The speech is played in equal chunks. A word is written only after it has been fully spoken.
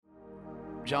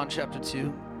John chapter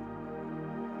 2.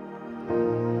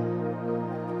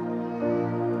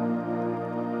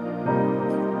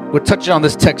 We're touching on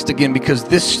this text again because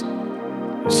this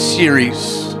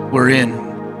series we're in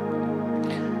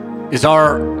is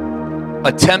our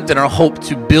attempt and our hope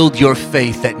to build your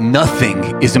faith that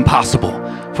nothing is impossible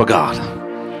for God.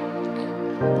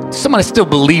 Somebody still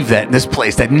believe that in this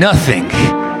place, that nothing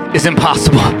is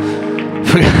impossible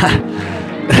for God.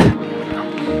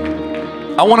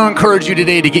 I want to encourage you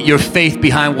today to get your faith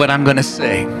behind what I'm going to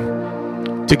say.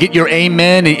 To get your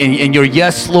amen and your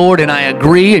yes, Lord, and I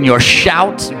agree, and your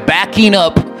shouts backing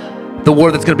up the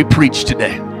word that's going to be preached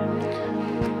today.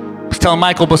 I was telling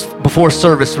Michael before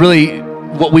service, really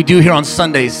what we do here on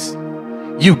Sundays,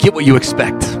 you get what you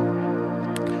expect.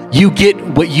 You get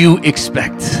what you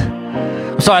expect.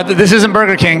 I'm sorry, this isn't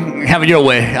Burger King, have it your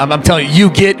way. I'm telling you, you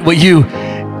get what you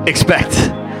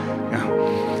expect.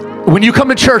 When you come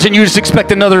to church and you just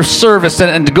expect another service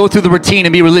and to go through the routine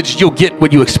and be religious, you'll get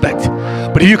what you expect.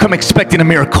 But if you come expecting a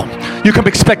miracle, you come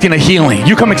expecting a healing,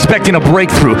 you come expecting a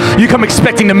breakthrough, you come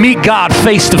expecting to meet God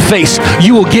face to face,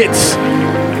 you will get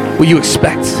what you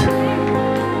expect.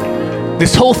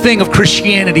 This whole thing of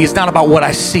Christianity is not about what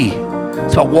I see.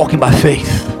 It's about walking by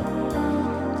faith.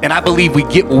 And I believe we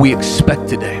get what we expect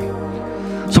today.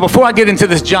 So before I get into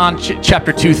this John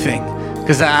chapter 2 thing,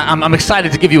 because I'm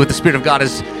excited to give you what the Spirit of God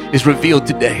is revealed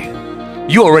today.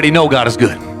 You already know God is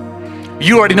good.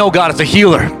 You already know God is a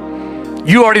healer.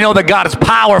 You already know that God is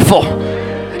powerful.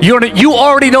 You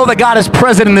already know that God is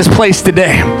present in this place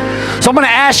today. So I'm going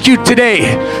to ask you today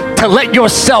to let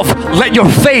yourself, let your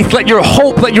faith, let your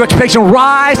hope, let your expectation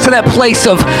rise to that place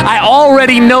of, I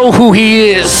already know who He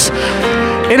is.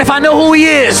 And if I know who He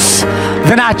is,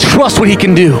 then I trust what He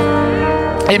can do.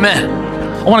 Amen.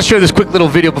 I want to share this quick little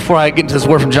video before I get into this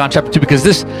word from John chapter 2 because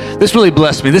this really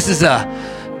blessed me. This is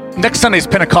next Sunday is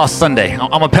Pentecost Sunday.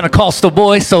 I'm a Pentecostal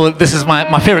boy, so this is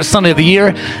my favorite Sunday of the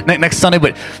year, next Sunday.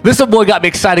 But this little boy got me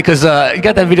excited because you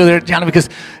got that video there, Johnny, because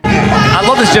I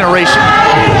love this generation.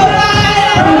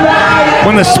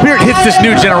 When the Spirit hits this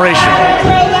new generation,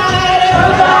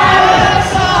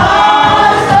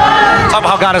 talk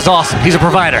about how God is awesome. He's a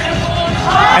provider.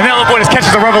 And that little boy just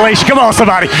catches a revelation. Come on,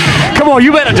 somebody. Come on,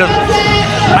 you better just...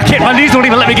 my knees won't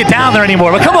even let me get down there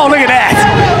anymore. But come on, look at that.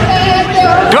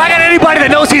 Do I got anybody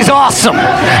that knows He's awesome?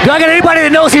 Do I got anybody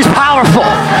that knows He's powerful?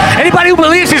 Anybody who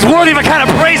believes He's worthy of a kind of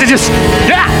praise and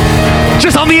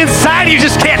just on the inside, you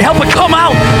just can't help but come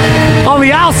out on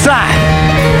the outside.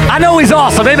 I know He's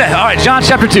awesome. Amen. All right, John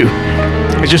chapter 2.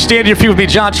 As you're standing your feet with me,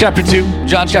 John chapter 2.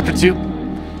 John chapter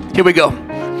 2. Here we go.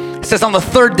 It says, on the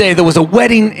third day, there was a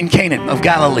wedding in Canaan of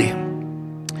Galilee.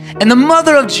 And the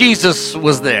mother of Jesus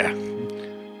was there.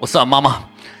 What's up, mama?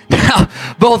 Now,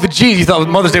 both Jesus, you thought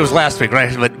Mother's Day was last week,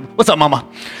 right? But what's up, mama?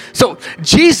 So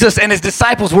Jesus and His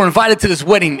disciples were invited to this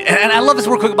wedding. And I love this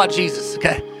real quick about Jesus,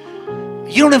 okay?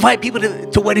 You don't invite people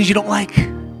to weddings you don't like.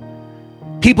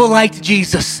 People liked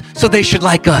Jesus, so they should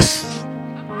like us.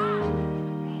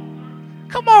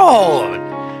 Come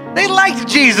on. They liked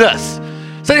Jesus.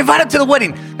 So they invited him to the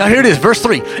wedding. Now here it is, verse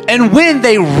 3. And when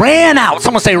they ran out,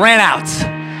 someone say ran out.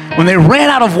 When they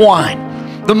ran out of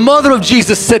wine, the mother of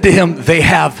Jesus said to him, they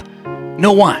have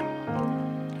no wine.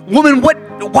 Woman,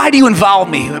 why do you involve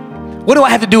me? What do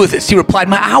I have to do with this? He replied,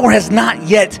 my hour has not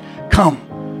yet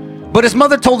come. But his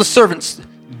mother told the servants,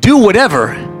 do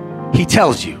whatever he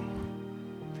tells you.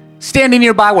 Standing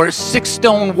nearby were 6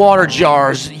 stone water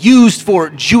jars used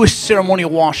for Jewish ceremonial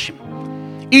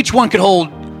washing. Each one could hold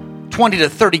 20 to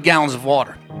 30 gallons of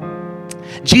water.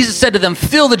 Jesus said to them,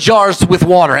 fill the jars with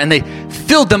water, and they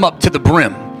filled them up to the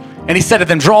brim. And He said to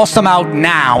them, draw some out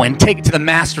now and take it to the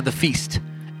master of the feast.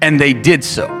 And they did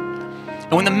so.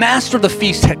 And when the master of the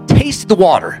feast had tasted the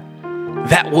water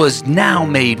that was now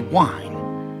made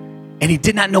wine, and he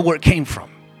did not know where it came from,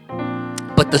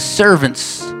 but the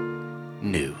servants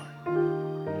knew.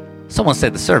 Someone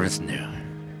said the servants knew.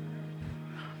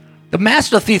 The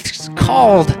master of the feast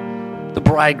called the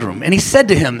bridegroom, and he said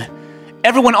to him,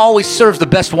 everyone always serves the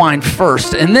best wine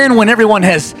first, and then when everyone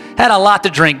has had a lot to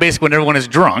drink, basically when everyone is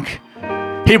drunk,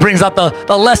 he brings out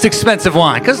the less expensive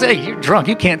wine, because hey, you're drunk,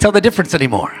 you can't tell the difference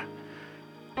anymore.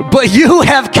 But you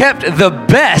have kept the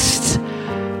best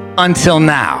until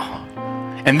now.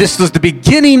 And this was the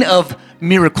beginning of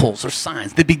miracles or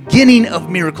signs, the beginning of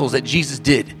miracles that Jesus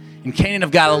did in Canaan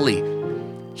of Galilee.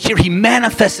 Here He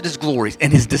manifested His glories,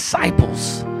 and His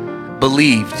disciples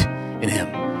believed in Him.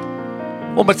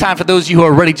 One more time for those of you who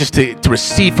are ready just to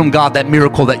receive from God that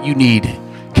miracle that you need.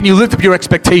 Can you lift up your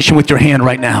expectation with your hand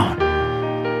right now?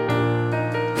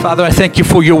 Father, I thank You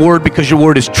for Your word because Your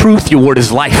word is truth. Your word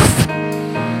is life.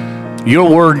 Your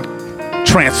word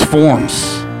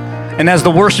transforms. And as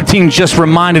the worship team just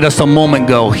reminded us a moment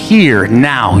ago, here,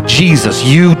 now, Jesus,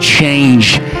 you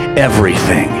change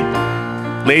everything.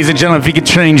 Ladies and gentlemen, if he could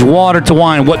change water to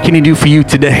wine, what can he do for you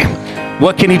today?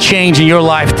 What can he change in your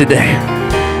life today?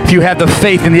 If you have the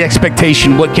faith and the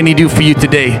expectation, what can he do for you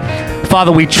today?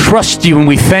 Father, we trust you and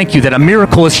we thank you that a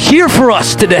miracle is here for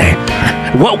us today.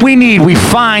 What we need, we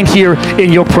find here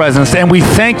in your presence. And we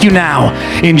thank you now.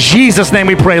 In Jesus' name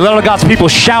we pray. Let all God's people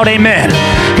shout amen.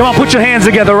 Come on, put your hands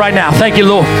together right now. Thank you,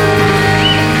 Lord.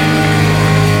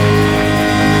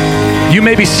 You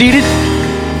may be seated.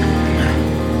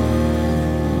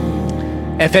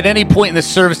 If at any point in the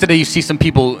service today you see some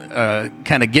people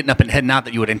kind of getting up and heading out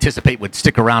that you would anticipate would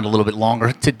stick around a little bit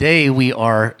longer, today we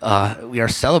are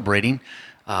celebrating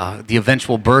the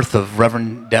eventual birth of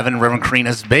Reverend Devin, Reverend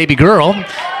Karina's baby girl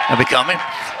will be coming.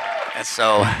 And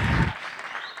so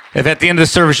if at the end of the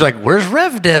service you're like, where's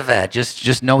Rev Dev at?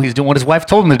 Just know he's doing what his wife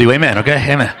told him to do. Amen, okay?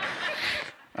 Amen.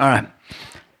 All right.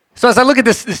 So as I look at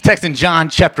this text in John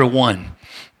chapter 1,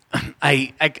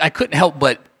 I couldn't help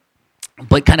but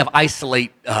kind of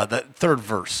isolate the third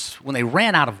verse, when they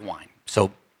ran out of wine.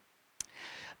 So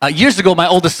years ago, my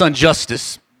oldest son,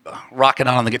 Justice, rocking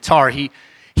out on the guitar, he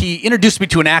introduced me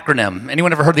to an acronym.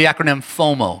 Anyone ever heard the acronym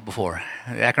FOMO before?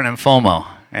 The acronym FOMO.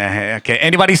 Okay.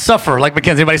 Anybody suffer, like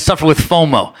Mackenzie, anybody suffer with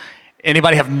FOMO?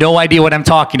 Anybody have no idea what I'm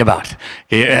talking about?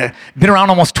 Okay. Been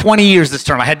around almost 20 years this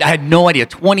term. I had no idea.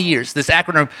 20 years. This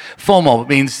acronym FOMO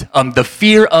means the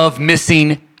fear of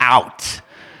missing out.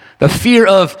 The fear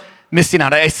of missing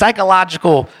out, a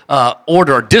psychological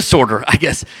order or disorder, I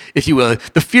guess, if you will.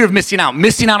 The fear of missing out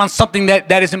on something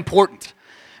that is important.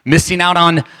 Missing out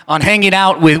on hanging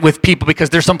out with people because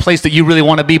there's some place that you really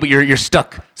want to be, but you're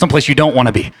stuck someplace you don't want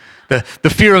to be. The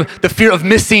fear of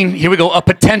missing, here we go, a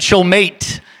potential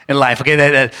mate in life. Okay,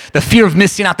 the fear of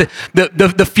missing out,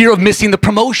 the fear of missing the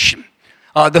promotion.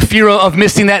 The fear of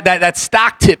missing that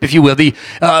stock tip, if you will.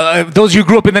 Those who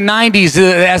grew up in the 90s,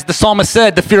 as the psalmist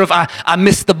said, the fear of I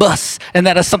missed the bus, and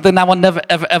that is something I will never,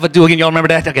 ever do again. Y'all remember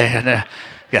that? Okay,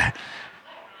 yeah.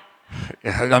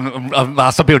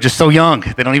 Some people are just so young,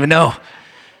 they don't even know.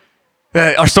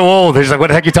 Are so old, they're just like, what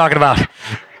the heck are you talking about?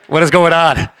 What is going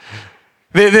on?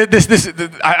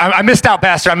 I missed out,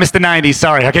 Pastor. I missed the 90s.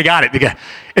 Sorry. Okay, got it.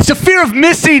 It's a fear of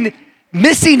missing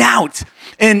out.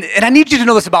 And I need you to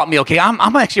know this about me, okay?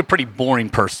 I'm actually a pretty boring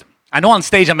person. I know on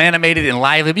stage I'm animated and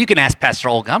lively, but you can ask Pastor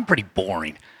Olga. I'm pretty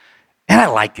boring. And I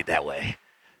like it that way.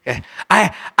 Okay?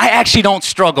 I actually don't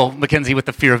struggle, Mackenzie, with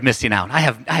the fear of missing out. I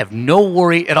have no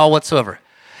worry at all whatsoever.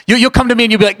 You'll come to me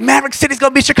and you'll be like, Maverick City's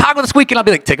going to be Chicago this weekend. I'll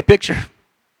be like, take a picture.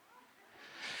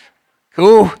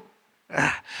 Cool.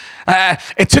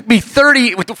 It took me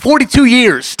 42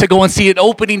 years to go and see an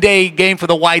opening day game for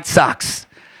the White Sox.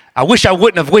 I wish I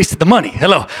wouldn't have wasted the money.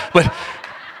 Hello. But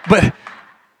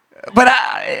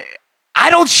I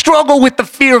don't struggle with the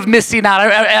fear of missing out.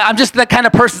 I'm just that kind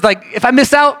of person that's like, if I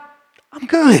miss out, I'm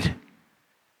good.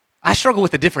 I struggle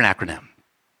with a different acronym.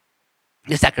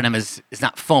 This acronym is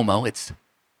not FOMO, it's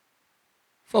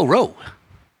FORO.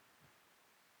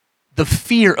 The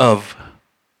fear of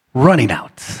running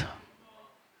out.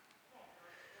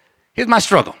 Here's my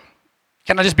struggle.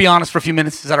 Can I just be honest for a few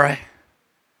minutes? Is that all right?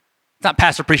 It's not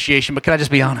pastor appreciation, but can I just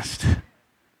be honest?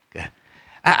 Okay.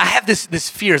 I have this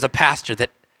fear as a pastor that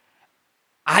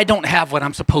I don't have what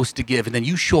I'm supposed to give, and then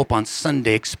you show up on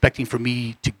Sunday expecting for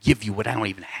me to give you what I don't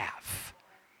even have.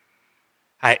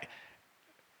 I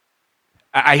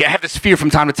have this fear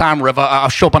from time to time where I'll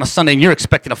show up on a Sunday and you're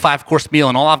expecting a 5-course meal,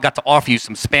 and all I've got to offer you is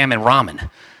some Spam and ramen.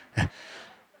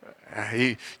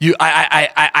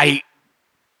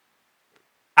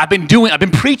 I've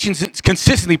been preaching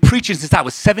consistently since I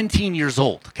was 17 years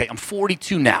old. Okay, I'm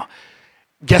 42 now.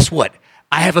 Guess what?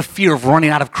 I have a fear of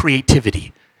running out of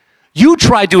creativity. You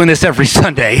try doing this every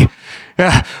Sunday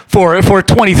for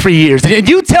 23 years, and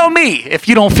you tell me if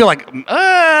you don't feel like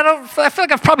I feel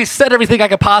like I've probably said everything I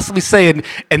could possibly say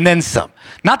and then some.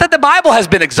 Not that the Bible has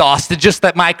been exhausted, just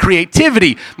that my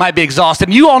creativity might be exhausted.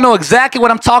 And you all know exactly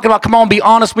what I'm talking about. Come on, be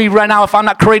honest with me right now. If I'm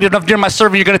not creative enough during my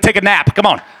sermon, you're going to take a nap. Come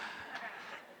on.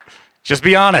 Just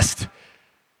be honest.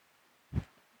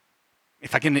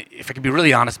 If I can be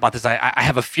really honest about this, I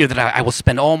have a fear that I will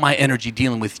spend all my energy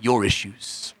dealing with your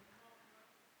issues.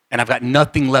 And I've got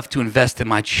nothing left to invest in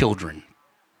my children.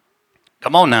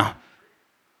 Come on now.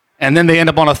 And then they end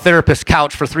up on a therapist's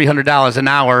couch for $300 an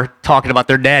hour talking about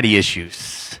their daddy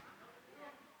issues.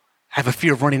 I have a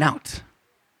fear of running out.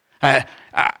 I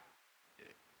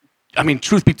mean,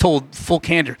 truth be told, full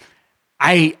candor,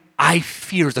 I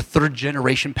fear as a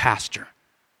third-generation pastor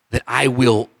that I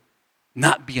will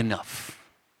not be enough.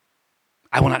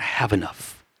 I will not have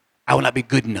enough. I will not be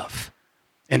good enough.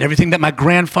 And everything that my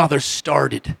grandfather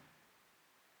started,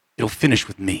 it'll finish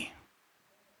with me.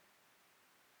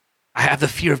 I have the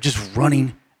fear of just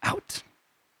running out.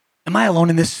 Am I alone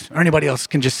in this? Or anybody else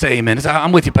can just say amen?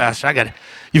 I'm with you, Pastor.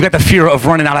 You've got the fear of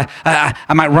running out.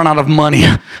 I might run out of money.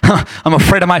 I'm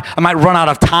afraid I might run out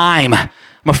of time.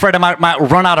 I'm afraid I might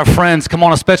run out of friends. Come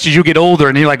on, especially as you get older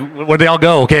and you're like, where'd they all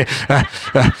go? Okay.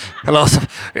 Hello.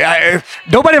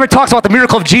 Nobody ever talks about the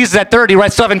miracle of Jesus at 30,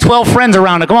 right? So having 12 friends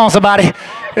around it. Come on, somebody.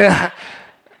 Yeah.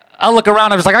 I look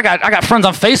around, I was like, I got friends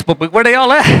on Facebook, but where they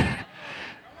all at?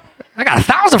 I got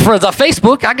 1,000 friends on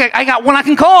Facebook. I got one I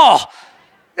can call.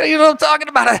 You know what I'm talking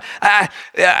about?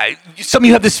 Some of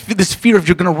you have this fear of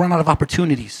you're going to run out of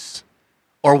opportunities.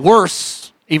 Or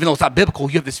worse, even though it's not biblical,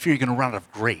 you have this fear you're going to run out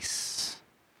of grace.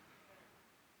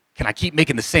 Can I keep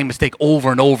making the same mistake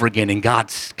over and over again and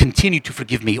God continue to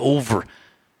forgive me over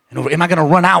and over? Am I going to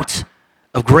run out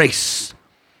of grace?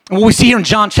 And what we see here in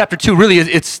John chapter 2, really,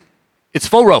 it's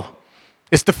phoro.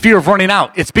 It's the fear of running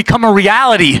out. It's become a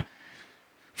reality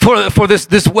for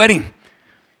this wedding.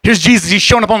 Here's Jesus. He's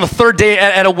showing up on the third day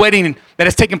at a wedding that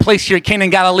has taken place here at Cana in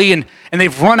Galilee, and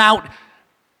they've run out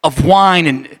of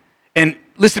wine. And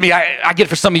listen to me, I get it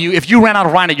for some of you, if you ran out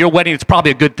of wine at your wedding, it's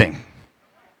probably a good thing.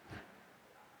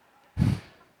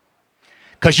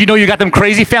 Because you know you got them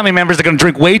crazy family members that are going to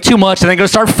drink way too much, and they're going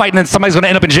to start fighting, and somebody's going to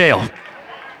end up in jail.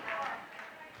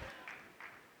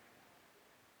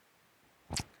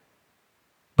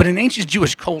 But in ancient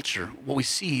Jewish culture, what we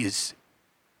see is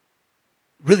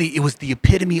really, it was the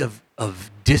epitome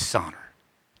of dishonor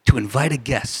to invite a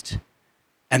guest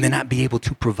and then not be able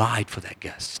to provide for that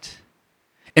guest.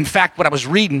 In fact, what I was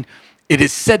reading, it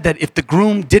is said that if the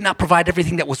groom did not provide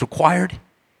everything that was required,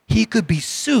 he could be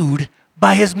sued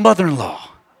by his mother-in-law.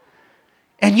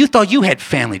 And you thought you had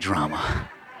family drama.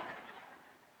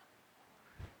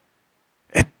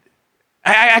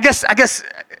 I guess,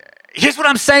 here's what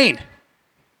I'm saying.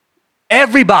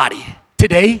 Everybody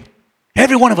today,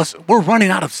 every one of us, we're running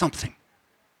out of something.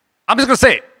 I'm just going to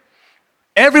say it.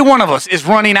 Every one of us is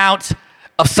running out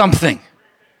of something.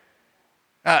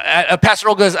 Pastor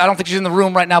Olga, I don't think she's in the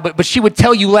room right now, but she would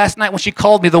tell you last night when she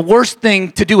called me, the worst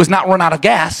thing to do is not run out of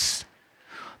gas.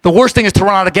 The worst thing is to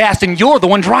run out of gas and you're the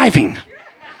one driving.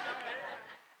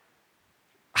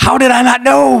 How did I not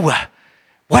know?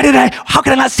 How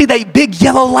could I not see that big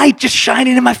yellow light just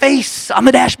shining in my face on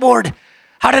the dashboard?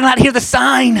 How did I not hear the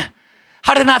sign?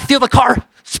 How did I not feel the car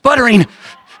sputtering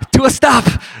to a stop?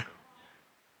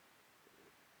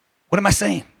 What am I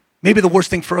saying? Maybe the worst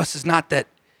thing for us is not that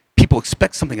people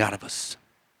expect something out of us.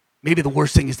 Maybe the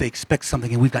worst thing is they expect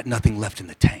something and we've got nothing left in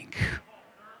the tank.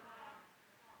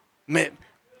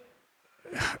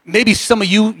 Maybe some of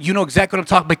you know exactly what I'm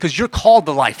talking about because you're called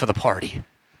the life of the party.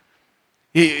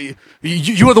 You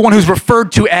are the one who's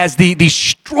referred to as the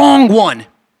strong one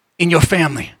in your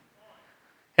family.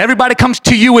 Everybody comes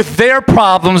to you with their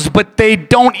problems, but they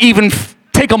don't even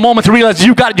take a moment to realize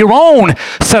you got your own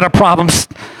set of problems.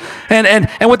 And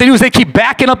what they do is they keep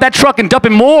backing up that truck and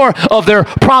dumping more of their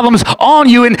problems on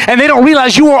you, and they don't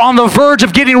realize you are on the verge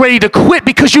of getting ready to quit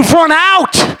because you've run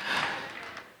out.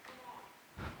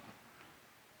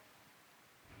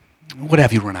 What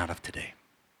have you run out of today?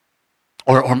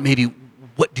 Or maybe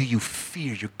what do you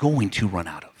fear you're going to run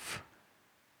out of?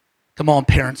 Come on,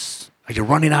 parents. Are you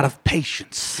running out of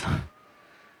patience?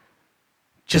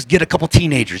 Just get a couple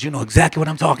teenagers. You know exactly what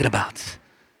I'm talking about.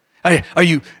 Do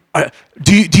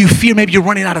you fear maybe you're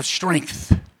running out of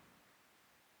strength?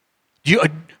 Do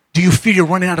you fear you're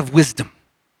running out of wisdom?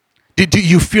 Do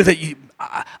you fear that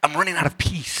I'm running out of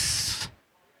peace?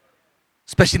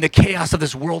 Especially in the chaos of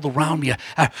this world around me.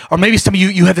 Or maybe some of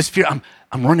you have this fear,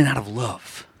 I'm running out of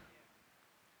love.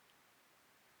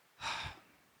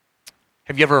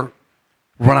 Have you ever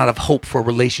run out of hope for a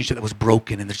relationship that was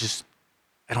broken and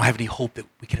I don't have any hope that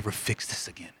we can ever fix this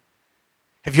again?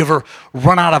 Have you ever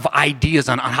run out of ideas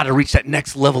on how to reach that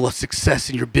next level of success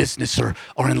in your business or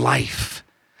in life?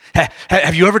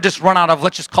 Have you ever just run out of,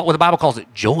 let's just call it what the Bible calls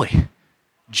it, joy?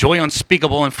 Joy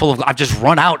unspeakable and full of, I've just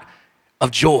run out of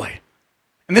joy.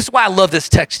 And this is why I love this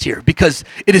text here, because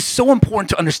it is so important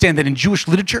to understand that in Jewish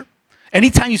literature,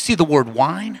 anytime you see the word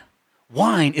wine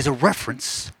is a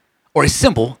reference or a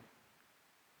symbol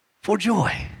for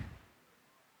joy.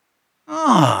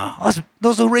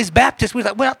 Those who raised Baptists, we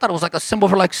thought, I thought it was like a symbol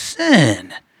for like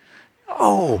sin.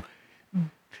 Oh,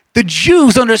 the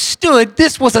Jews understood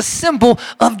this was a symbol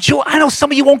of joy. I know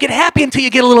some of you won't get happy until you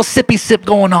get a little sippy sip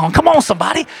going on. Come on,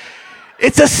 somebody.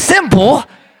 It's a symbol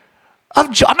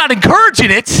of joy. I'm not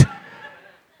encouraging it.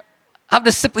 I'm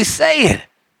just simply saying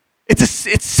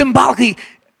it's symbolically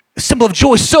a symbol of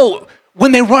joy. So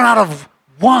when they run out of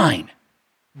wine.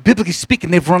 Biblically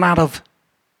speaking, they've run out of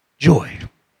joy.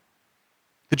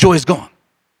 The joy is gone.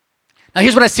 Now,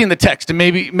 here's what I see in the text, and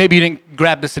maybe you didn't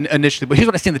grab this initially, but here's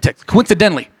what I see in the text.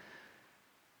 Coincidentally,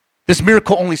 this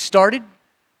miracle only started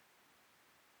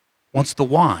once the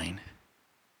wine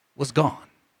was gone.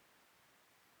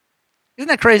 Isn't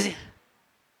that crazy?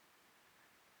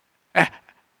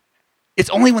 It's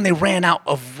only when they ran out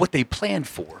of what they planned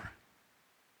for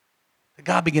that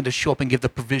God began to show up and give the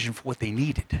provision for what they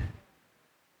needed.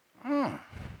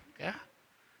 Yeah.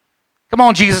 Come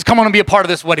on, Jesus. Come on and be a part of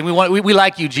this wedding. We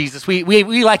like you, Jesus. We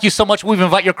like you so much. We've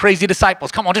invited your crazy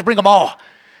disciples. Come on, just bring them all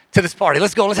to this party.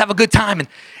 Let's go. Let's have a good time.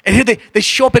 And here they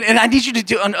show up. And I need you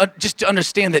to just to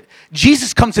understand that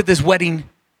Jesus comes to this wedding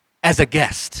as a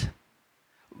guest.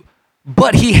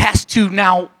 But he has to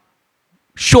now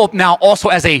show up now also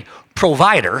as a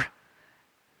provider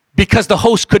because the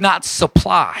host could not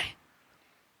supply.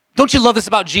 Don't you love this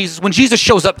about Jesus? When Jesus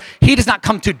shows up, he does not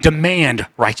come to demand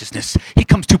righteousness. He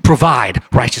comes to provide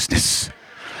righteousness.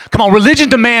 Come on, religion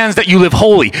demands that you live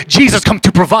holy. Jesus comes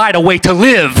to provide a way to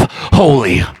live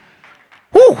holy.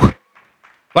 Woo! Well,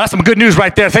 that's some good news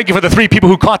right there. Thank you for the 3 people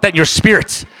who caught that in your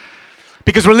spirits.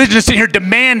 Because religion is sitting here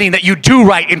demanding that you do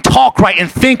right and talk right and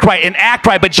think right and act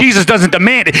right, but Jesus doesn't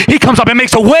demand it. He comes up and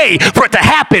makes a way for it to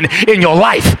happen in your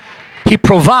life. He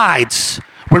provides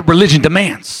what religion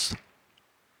demands.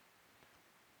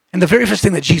 And the very first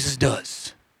thing that Jesus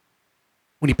does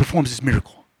when he performs this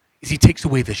miracle is he takes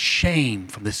away the shame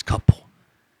from this couple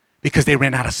because they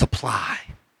ran out of supply.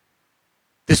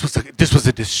 This was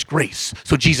a disgrace.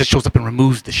 So Jesus shows up and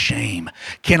removes the shame.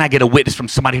 Can I get a witness from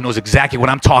somebody who knows exactly what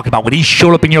I'm talking about? When he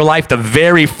showed up in your life, the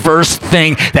very first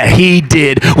thing that he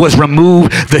did was remove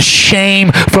the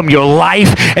shame from your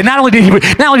life. And not only did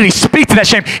he speak to that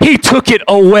shame, he took it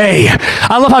away.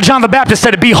 I love how John the Baptist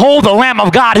said, "Behold the Lamb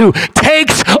of God who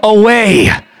takes away."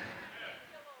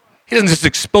 He doesn't just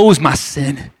expose my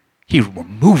sin, he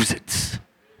removes it.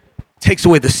 Takes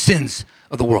away the sins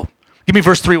of the world. Give me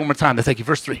verse 3 one more time. Thank you.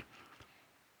 Verse 3.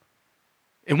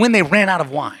 And when they ran out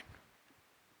of wine,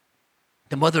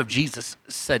 the mother of Jesus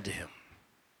said to him,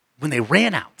 when they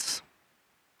ran out,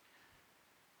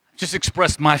 just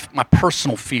expressed my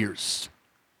personal fears.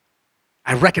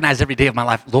 I recognize every day of my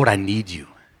life, Lord, I need you.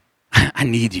 I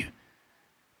need you.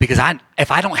 Because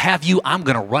if I don't have you, I'm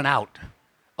going to run out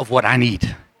of what I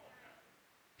need.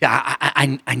 Yeah,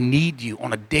 I need you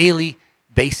on a daily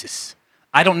basis.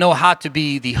 I don't know how to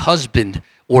be the husband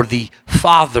or the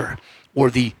father or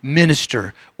the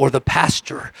minister or the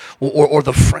pastor or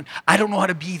the friend. I don't know how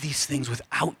to be these things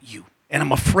without you. And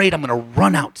I'm afraid I'm going to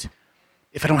run out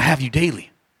if I don't have you daily.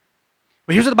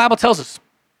 But here's what the Bible tells us.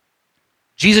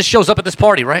 Jesus shows up at this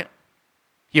party, right?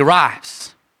 He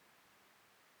arrives.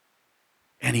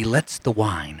 And he lets the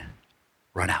wine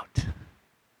run out.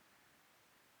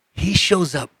 He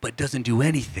shows up but doesn't do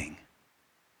anything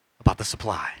about the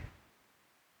supply.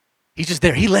 He's just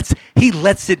there. He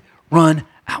lets it run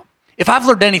out. If I've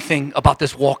learned anything about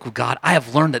this walk with God, I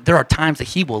have learned that there are times that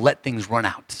he will let things run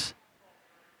out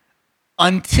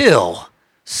until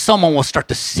someone will start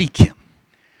to seek him.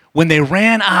 When they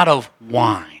ran out of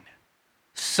wine,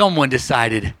 someone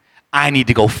decided, I need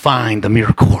to go find the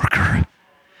miracle worker.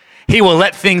 He will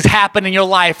let things happen in your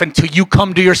life until you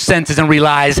come to your senses and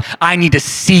realize, I need to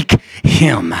seek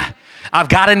him.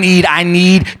 I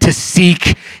need to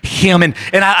seek him. And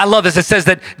I love this. It says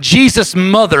that Jesus'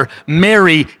 mother,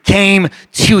 Mary, came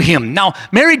to him. Now,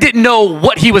 Mary didn't know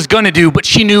what he was going to do, but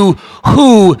she knew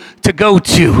who to go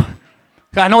to.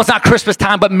 I know it's not Christmas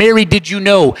time, but Mary, did you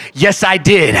know? Yes, I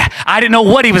did. I didn't know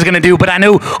what he was going to do, but I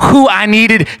knew who I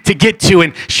needed to get to.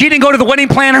 And she didn't go to the wedding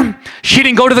planner. She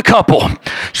didn't go to the couple.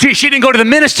 She didn't go to the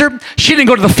minister. She didn't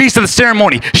go to the feast of the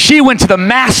ceremony. She went to the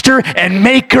master and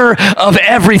maker of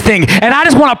everything. And I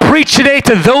just want to preach today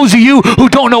to those of you who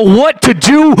don't know what to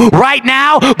do right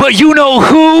now, but you know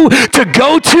who to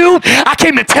go to. I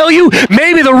came to tell you,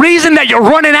 maybe the reason that you're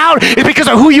running out is because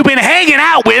of who you've been hanging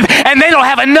out with, and they don't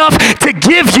have enough to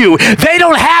give you. They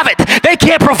don't have it. They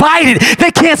can't provide it.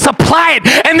 They can't supply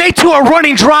it. And they too are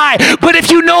running dry. But if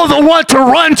you know the one to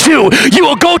run to, you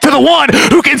will go to the one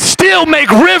who can still make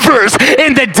rivers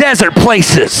in the desert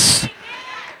places.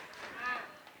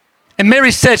 And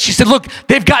Mary said, she said, look,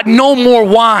 they've got no more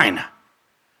wine.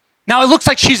 Now, it looks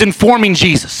like she's informing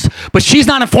Jesus, but she's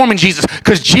not informing Jesus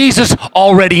because Jesus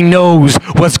already knows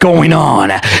what's going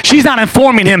on. She's not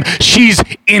informing him. She's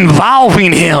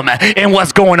involving him in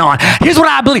what's going on. Here's what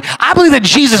I believe. I believe that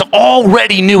Jesus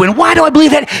already knew. And why do I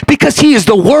believe that? Because he is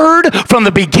the Word from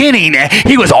the beginning.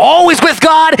 He was always with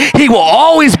God. He will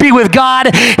always be with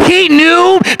God. He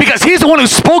knew because he's the one who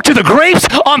spoke to the grapes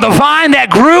on the vine that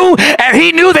grew, and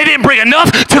he knew they didn't bring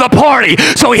enough to the party.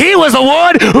 So he was the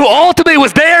one who ultimately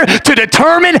was there to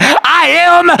determine, I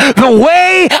am the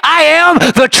way, I am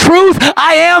the truth,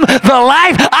 I am the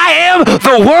life, I am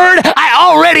the Word. I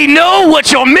already know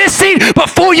what you're missing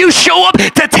before you show up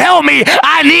to tell me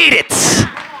I need it.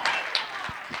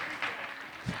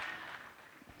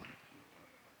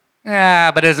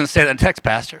 Yeah, but it doesn't say that in the text,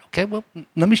 Pastor. Okay, well,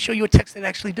 let me show you a text that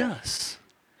actually does.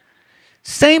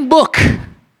 Same book.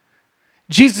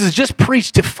 Jesus just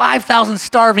preached to 5,000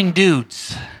 starving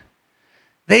dudes.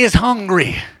 They is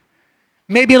hungry,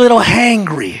 maybe a little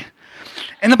hangry.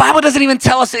 And the Bible doesn't even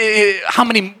tell us how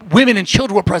many women and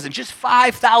children were present, just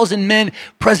 5,000 men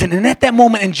present. And at that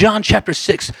moment in John chapter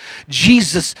 6,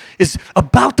 Jesus is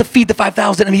about to feed the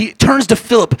 5,000, and he turns to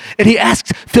Philip, and he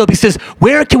asks Philip, he says,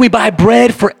 where can we buy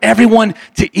bread for everyone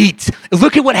to eat?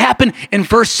 Look at what happened in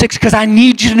verse 6, because I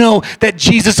need you to know that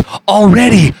Jesus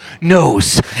already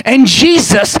knows. And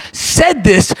Jesus said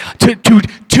this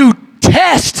to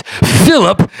test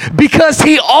Philip because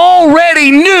he already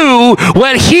knew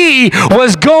what he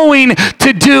was going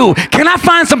to do. Can I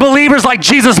find some believers like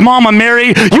Jesus' mama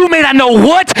Mary? You may not know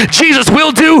what Jesus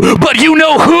will do, but you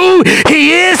know who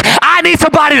he is. I need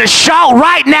somebody to shout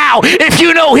right now if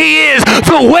you know he is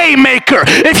the way maker,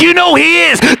 if you know he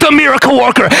is the miracle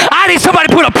worker. I need somebody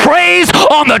to put a praise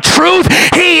on the truth.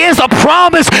 He is a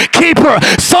promise keeper.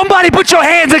 Somebody put your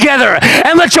hands together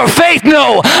and let your faith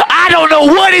know. I don't know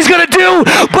what he's going to do,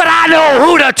 but I know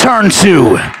who to turn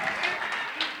to.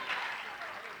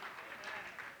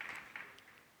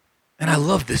 And I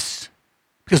love this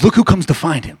because look who comes to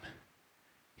find him.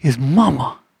 His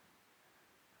mama.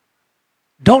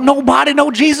 Don't nobody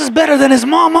know Jesus better than his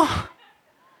mama.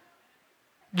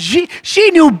 She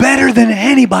knew better than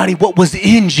anybody what was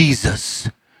in Jesus.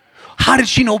 How did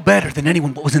she know better than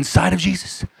anyone what was inside of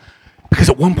Jesus? Because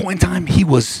at one point in time, he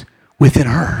was within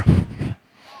her.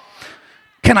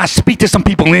 Can I speak to some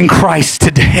people in Christ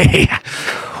today?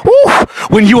 Woo.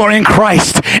 When you are in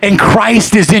Christ and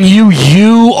Christ is in you,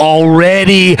 you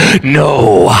already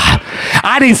know.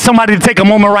 I need somebody to take a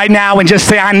moment right now and just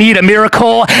say, I need a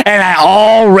miracle, and I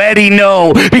already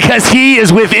know because he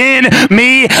is within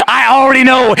me. I already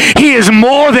know he is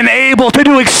more than able to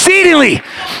do exceedingly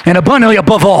and abundantly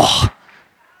above all.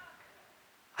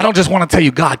 I don't just want to tell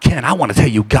you God can. I want to tell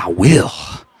you God will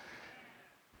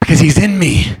because he's in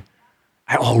me.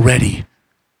 I already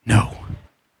know.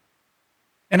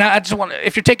 And I just want to,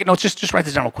 if you're taking notes, just write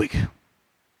this down real quick.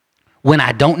 When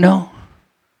I don't know,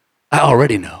 I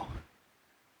already know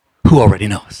who already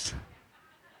knows.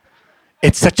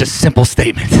 It's such a simple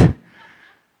statement.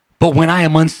 But when I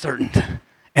am uncertain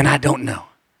and I don't know,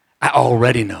 I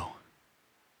already know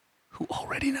who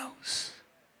already knows.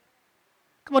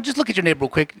 Come on, just look at your neighbor real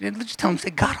quick and just tell him, say,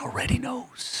 God already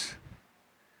knows.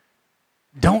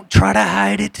 Don't try to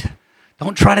hide it.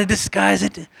 Don't try to disguise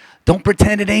it. Don't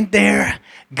pretend it ain't there.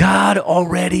 God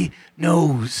already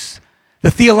knows. The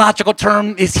theological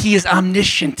term is he is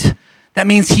omniscient. That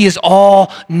means he is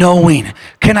all-knowing.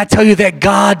 Can I tell you that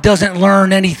God doesn't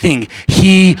learn anything?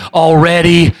 He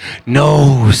already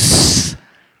knows.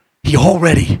 He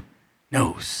already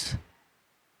knows.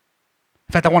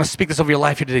 In fact, I want to speak this over your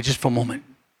life here today just for a moment.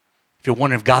 If you're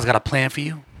wondering if God's got a plan for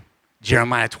you,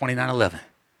 Jeremiah 29:11. You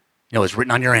know, it's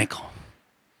written on your ankle.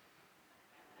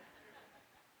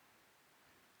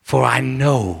 For I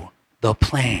know the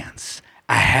plans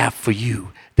I have for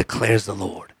you, declares the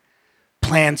Lord.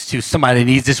 Plans to, somebody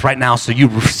needs this right now, so you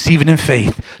receive it in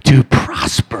faith, to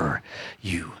prosper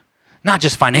you. Not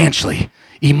just financially,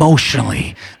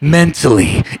 emotionally,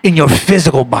 mentally, in your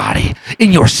physical body,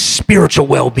 in your spiritual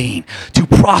well-being, to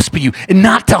prosper you and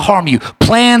not to harm you.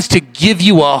 Plans to give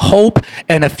you a hope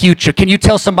and a future. Can you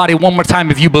tell somebody one more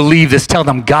time if you believe this? Tell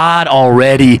them God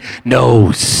already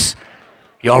knows.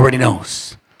 He already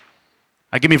knows.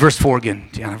 Now give me verse 4 again,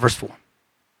 Deanna, verse 4.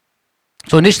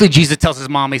 So initially Jesus tells his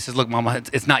mom, he says, look, Mama,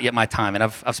 it's not yet my time. And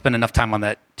I've spent enough time on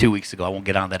that 2 weeks ago. I won't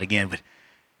get on that again, but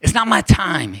it's not my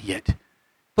time yet.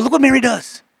 But look what Mary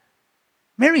does.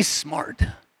 Mary's smart.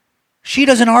 She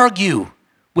doesn't argue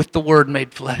with the Word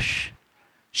made flesh.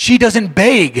 She doesn't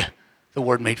beg the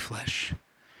Word made flesh.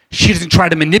 She doesn't try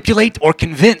to manipulate or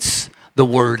convince the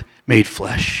Word made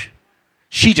flesh.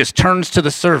 She just turns to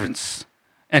the servants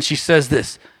And she says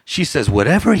this. She says,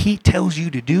 whatever he tells you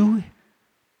to do,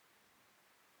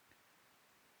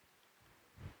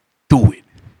 do it.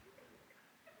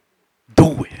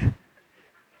 Do it.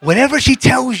 Whatever she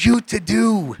tells you to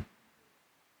do.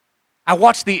 I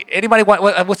watched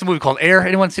what's the movie called? Air?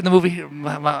 Anyone seen the movie?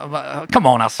 Come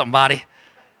on now, somebody.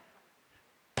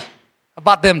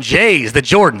 About them Jays, the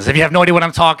Jordans. If you have no idea what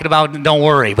I'm talking about, don't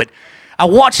worry. But I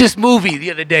watched this movie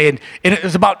the other day, and it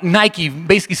was about Nike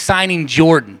basically signing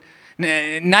Jordan.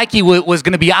 Nike was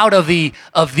going to be out of the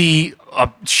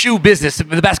shoe business,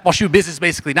 the basketball shoe business,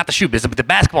 basically. Not the shoe business, but the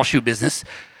basketball shoe business.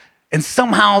 And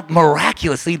somehow,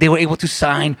 miraculously, they were able to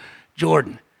sign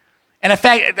Jordan. And in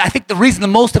fact, I think the reason that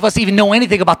most of us even know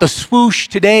anything about the swoosh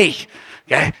today,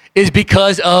 okay, is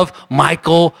because of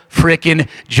Michael frickin'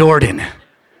 Jordan.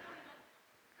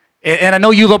 And I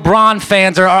know you LeBron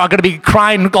fans are going to be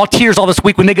crying all tears all this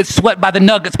week when they get swept by the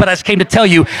Nuggets, but I just came to tell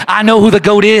you, I know who the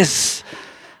GOAT is.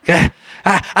 Okay?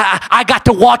 I got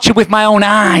to watch it with my own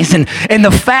eyes, and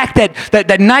the fact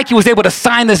that Nike was able to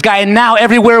sign this guy, and now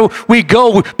everywhere we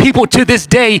go, people to this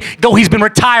day, though he's been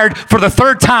retired for the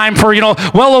third time for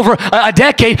well over a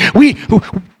decade,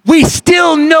 we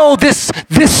still know this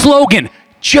slogan: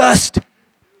 just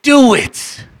do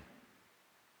it.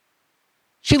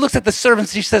 She looks at the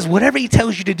servants and she says, whatever he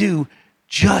tells you to do,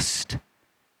 just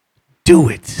do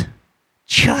it.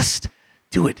 Just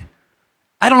do it.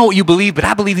 I don't know what you believe, but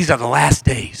I believe these are the last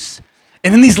days.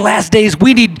 And in these last days,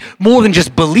 we need more than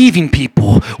just believing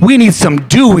people. We need some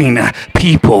doing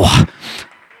people.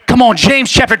 Come on,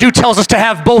 James chapter 2 tells us to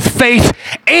have both faith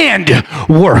and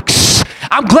works.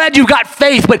 I'm glad you got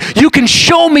faith, but you can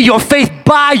show me your faith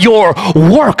by your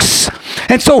works.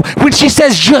 And so when she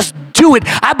says just do it,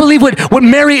 I believe what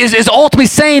Mary is ultimately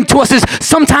saying to us is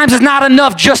sometimes it's not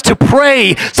enough just to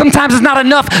pray. Sometimes it's not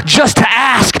enough just to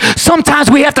ask.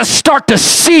 Sometimes we have to start to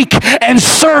seek and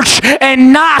search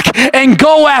and knock and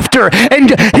go after.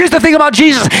 And here's the thing about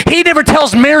Jesus. He never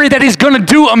tells Mary that he's going to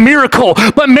do a miracle,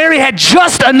 but Mary had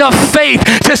just enough faith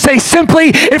to say simply,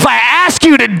 if I ask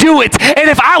you to do it, and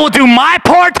if I will do my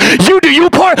part, you do your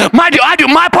part, I do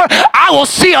my part, I will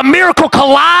see a miracle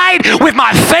collide with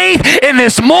my faith in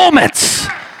this moment.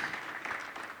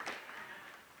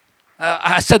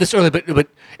 I said this earlier, but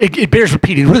it bears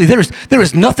repeating. Really, there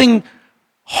is nothing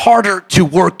harder to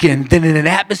work in than in an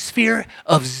atmosphere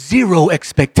of zero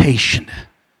expectation.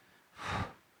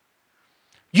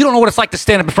 You don't know what it's like to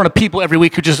stand up in front of people every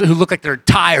week who look like they're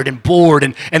tired and bored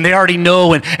and they already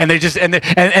know and they just and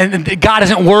God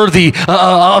isn't worthy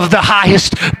of the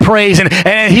highest praise and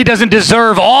He doesn't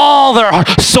deserve all their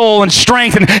soul and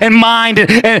strength and mind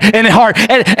and heart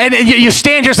and you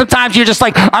stand here sometimes, you're just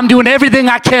like, I'm doing everything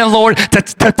I can, Lord, to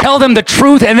tell them the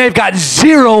truth, and they've got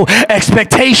zero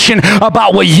expectation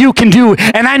about what you can do.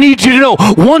 And I need you to know,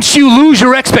 once you lose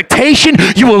your expectation,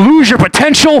 you will lose your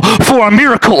potential for a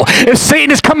miracle. If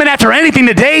Satan is coming after anything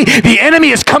today, the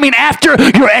enemy is coming after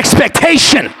your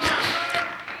expectation.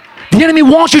 The enemy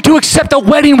wants you to accept a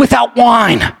wedding without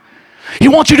wine. He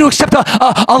wants you to accept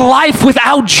a life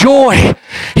without joy.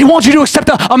 He wants you to accept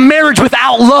a marriage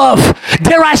without love.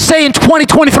 Dare I say, in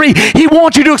 2023, he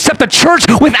wants you to accept a church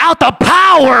without the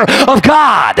power of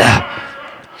God.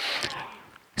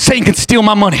 Satan can steal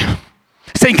my money.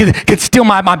 Satan can steal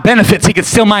my benefits. He can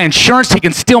steal my insurance. He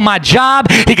can steal my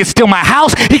job. He can steal my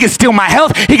house. He can steal my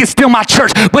health. He can steal my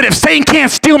church. But if Satan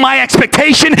can't steal my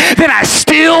expectation, then I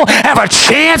still have a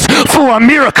chance for a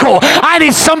miracle. I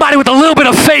need somebody with a little bit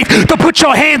of faith to put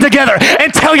your hands together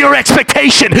and tell your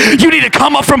expectation. You need to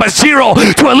come up from a 0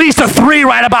 to at least a 3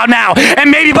 right about now. And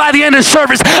maybe by the end of the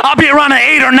service, I'll be around an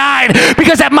 8 or 9,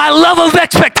 because at my level of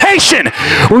expectation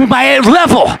will be my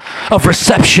level of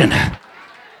reception.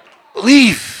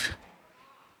 Believe.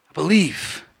 Don't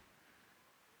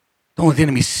let the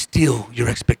enemy steal your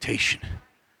expectation.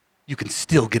 You can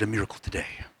still get a miracle today.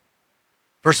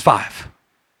 Verse 5.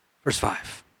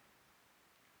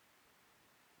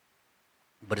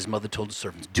 But his mother told the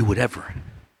servants, do whatever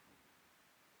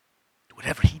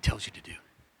he tells you to do.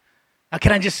 Now,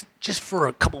 can I just for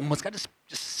a couple of months, can I just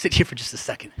sit here for just a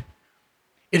second?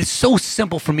 It is so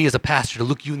simple for me as a pastor to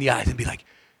look you in the eyes and be like,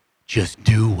 just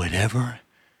do whatever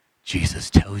Jesus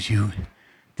tells you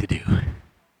to do.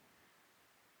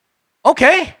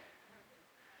 Okay.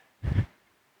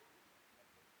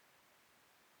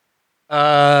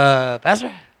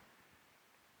 Pastor,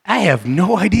 I have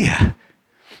no idea.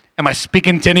 Am I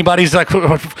speaking to anybody who's like,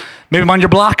 maybe I'm on your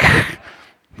block,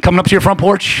 coming up to your front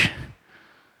porch?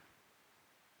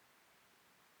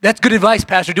 That's good advice,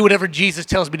 Pastor. Do whatever Jesus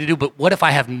tells me to do, but what if I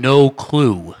have no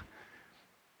clue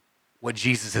what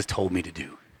Jesus has told me to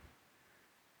do?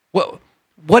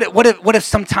 What if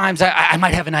sometimes I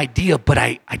might have an idea, but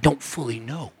I don't fully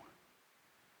know?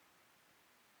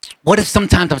 What if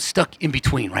sometimes I'm stuck in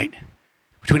between, right?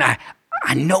 Between I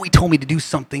know he told me to do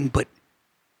something, but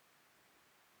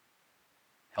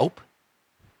help?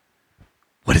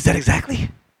 What is that exactly?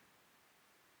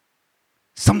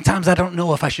 Sometimes I don't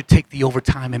know if I should take the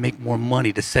overtime and make more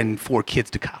money to send 4 kids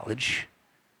to college,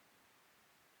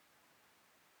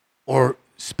 or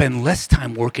spend less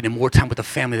time working and more time with a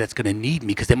family that's going to need me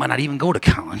because they might not even go to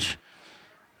college.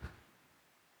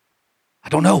 I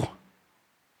don't know.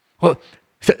 Well,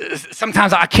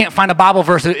 sometimes I can't find a Bible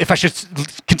verse if I should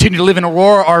continue to live in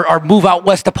Aurora or move out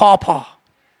west to Paw Paw.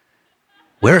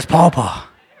 Where's Paw Paw?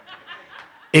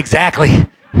 Exactly.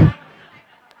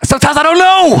 Sometimes I don't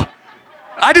know.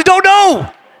 I just don't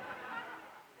know.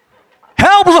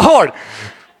 Help, Lord.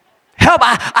 Help.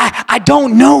 I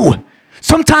don't know.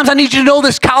 Sometimes I need you to know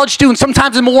this, college student.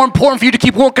 Sometimes it's more important for you to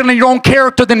keep working on your own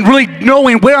character than really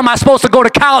knowing where am I supposed to go to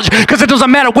college, because it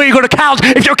doesn't matter where you go to college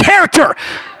if your character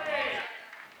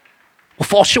will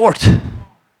fall short.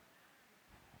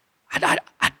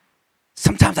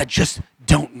 Sometimes I just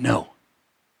don't know.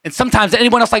 And sometimes,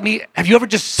 anyone else like me, have you ever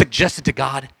just suggested to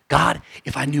God, God,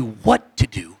 if I knew what to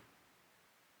do,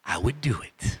 I would do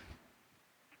it?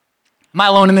 Am I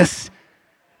alone in this?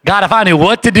 God, if I knew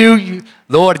what to do,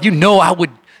 Lord, you know I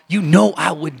would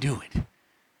do it.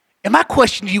 And my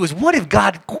question to you is, what if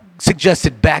God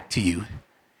suggested back to you,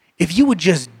 if you would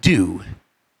just do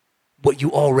what you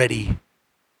already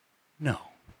know?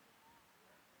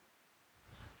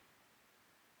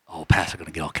 Oh, Pastor's going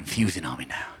to get all confusing on me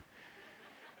now.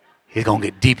 He's going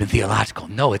to get deep and theological.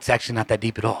 No, it's actually not that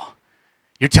deep at all.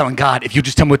 You're telling God, if you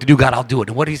just tell me what to do, God, I'll do it.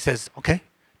 And what he says, okay,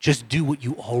 just do what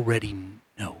you already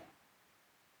know.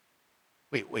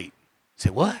 Wait. Say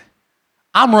what?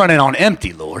 I'm running on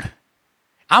empty, Lord.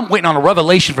 I'm waiting on a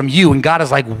revelation from you, and God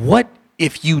is like, what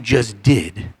if you just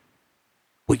did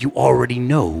what you already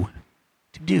know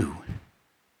to do?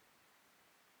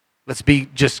 Let's be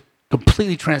just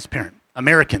completely transparent.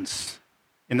 Americans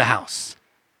in the house.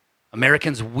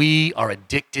 Americans, we are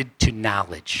addicted to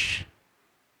knowledge.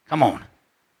 Come on.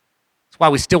 That's why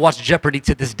we still watch Jeopardy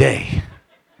to this day.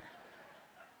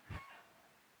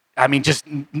 I mean, just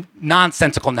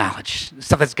nonsensical knowledge,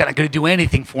 stuff that's not going to do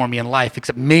anything for me in life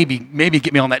except maybe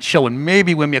get me on that show and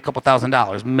maybe win me a couple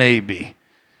 $1,000s, maybe,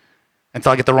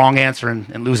 until I get the wrong answer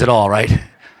and lose it all, right?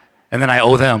 And then I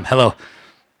owe them. Hello.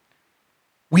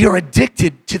 We are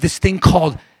addicted to this thing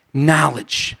called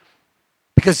knowledge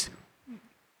because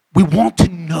we want to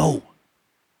know.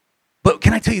 But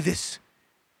can I tell you this?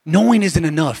 Knowing isn't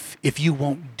enough if you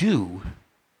won't do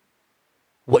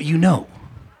what you know.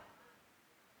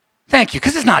 Thank you,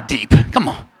 because it's not deep. Come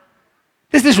on.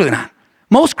 This is really not.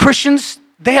 Most Christians,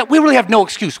 we really have no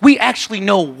excuse. We actually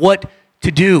know what to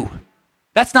do.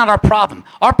 That's not our problem.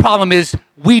 Our problem is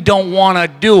we don't want to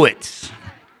do it.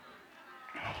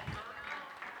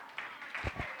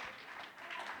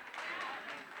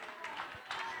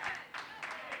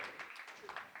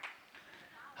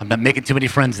 I'm not making too many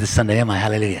friends this Sunday, am I?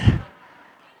 Hallelujah.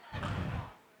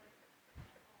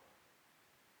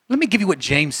 Let me give you what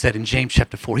James said in James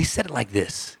chapter 4. He said it like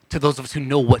this to those of us who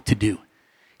know what to do.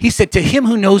 He said, to him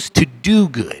who knows to do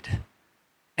good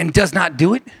and does not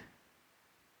do it,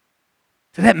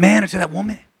 to that man or to that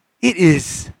woman, it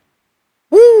is,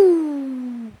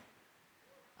 woo.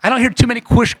 I don't hear too many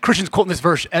Christians quoting this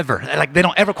verse ever. Like, they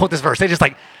don't ever quote this verse. They just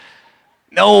like,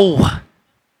 no,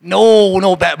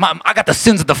 I got the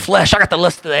sins of the flesh. I got the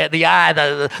lust of the eye,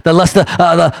 the lust of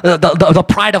the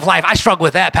pride of life. I struggle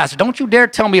with that, Pastor. Don't you dare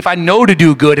tell me if I know to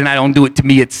do good and I don't do it, to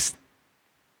me it's...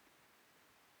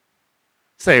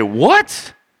 Say,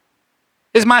 what?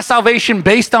 Is my salvation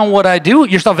based on what I do?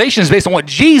 Your salvation is based on what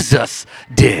Jesus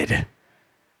did.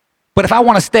 But if I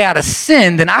want to stay out of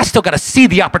sin, then I still got to see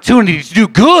the opportunity to do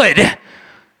good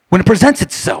when it presents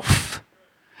itself.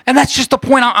 And that's just the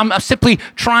point I'm simply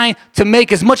trying to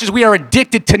make. As much as we are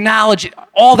addicted to knowledge,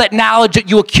 all that knowledge that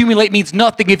you accumulate means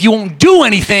nothing if you won't do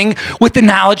anything with the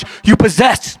knowledge you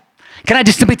possess. Can I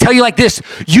just simply tell you like this?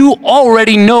 You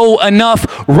already know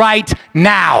enough right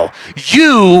now.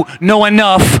 You know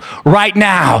enough right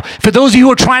now. For those of you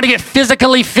who are trying to get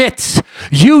physically fit,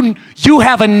 you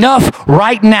have enough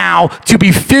right now to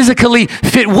be physically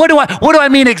fit. What do I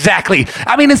mean exactly?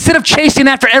 I mean, instead of chasing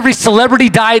after every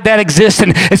celebrity diet that exists,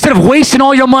 and instead of wasting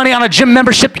all your money on a gym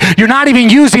membership you're not even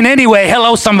using anyway.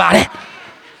 Hello, somebody.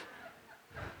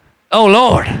 Oh,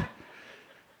 Lord.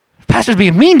 Pastor's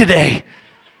being mean today.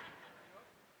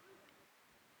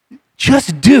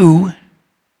 Just do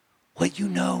what you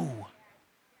know.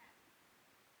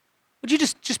 Would you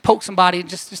just poke somebody and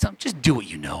just do what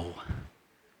you know?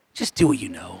 Just do what you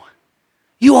know.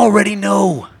 You already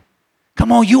know.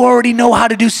 Come on, you already know how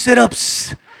to do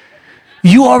sit-ups.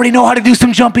 You already know how to do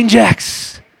some jumping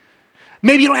jacks.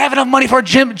 Maybe you don't have enough money for a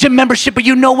gym membership, but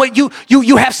you know what?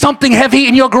 You have something heavy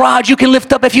in your garage you can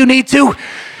lift up if you need to.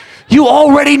 You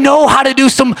already know how to do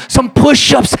some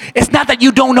push-ups. It's not that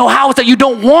you don't know how, it's that you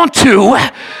don't want to.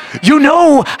 You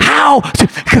know how.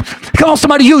 Come on,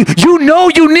 somebody, you know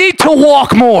you need to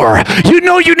walk more. You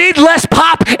know you need less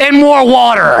pop and more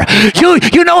water.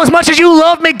 You know as much as you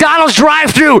love McDonald's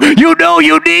drive-thru, you know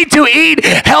you need to eat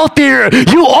healthier.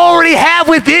 You already have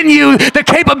within you the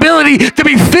capability to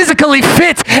be physically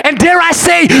fit. And dare I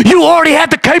say, you already have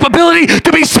the capability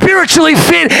to be spiritually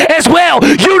fit as well.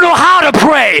 You know how to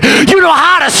pray. You know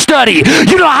how to study.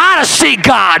 You know how to seek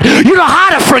God. You know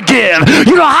how to forgive.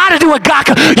 You know how to do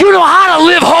agape. You know how to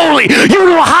live holy. You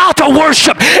know how to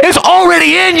worship. It's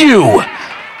already in you.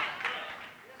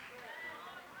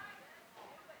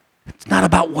 It's not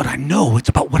about what I know. It's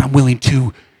about what I'm willing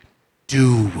to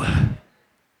do. I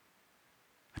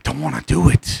don't want to do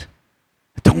it.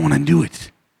 I don't want to do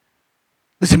it.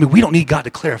 Listen to me, we don't need God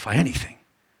to clarify anything.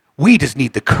 We just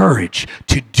need the courage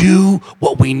to do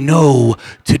what we know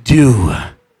to do.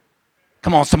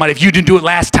 Come on, somebody, if you didn't do it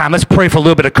last time, let's pray for a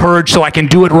little bit of courage so I can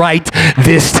do it right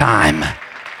this time.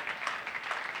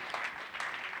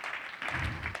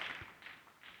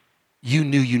 You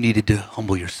knew you needed to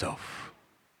humble yourself.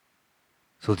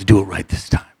 So let's do it right this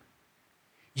time.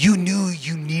 You knew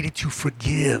you needed to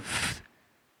forgive.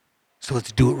 So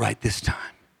let's do it right this time.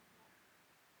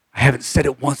 I haven't said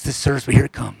it once this service, but here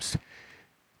it comes.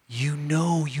 You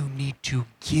know you need to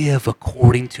give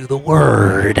according to the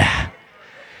word.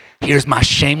 Here's my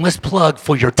shameless plug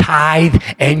for your tithe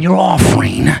and your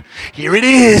offering. Here it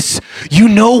is. You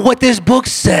know what this book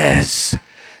says.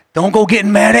 Don't go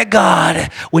getting mad at God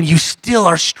when you still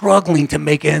are struggling to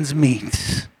make ends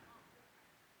meet.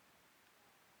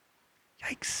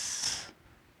 Yikes.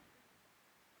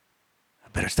 I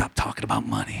better stop talking about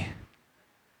money.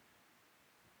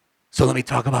 So let me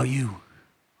talk about you.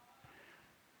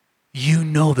 You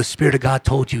know the Spirit of God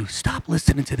told you, stop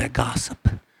listening to that gossip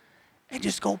and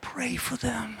just go pray for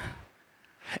them.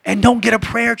 And don't get a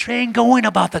prayer train going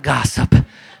about the gossip.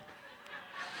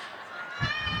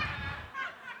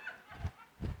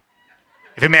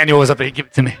 If Emmanuel was up there, he'd give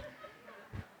it to me.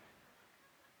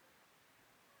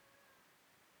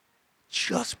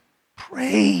 Just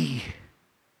pray.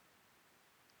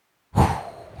 Whew.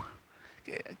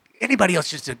 Anybody else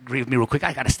just agree with me real quick?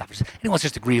 I got to stop. Anyone else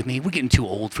just agree with me? We're getting too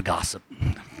old for gossip.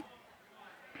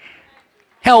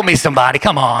 Help me, somebody.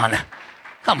 Come on.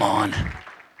 Come on.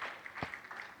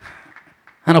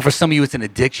 I know for some of you it's an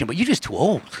addiction, but you're just too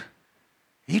old.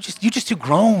 You're just too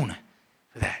grown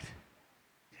for that.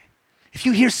 If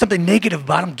you hear something negative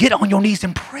about them, get on your knees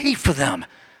and pray for them.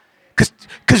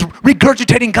 Because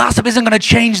regurgitating gossip isn't going to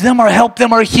change them or help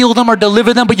them or heal them or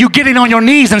deliver them, but you getting on your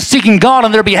knees and seeking God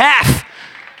on their behalf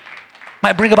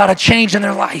might bring about a change in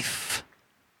their life.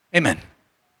 Amen.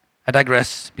 I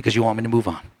digress because you want me to move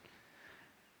on.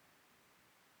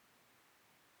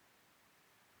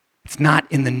 It's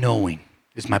not in the knowing,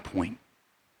 is my point.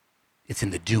 It's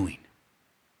in the doing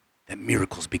that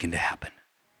miracles begin to happen.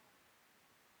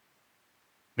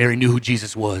 Mary knew who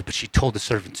Jesus was, but she told the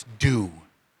servants, do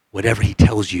whatever he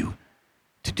tells you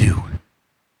to do. And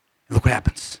look what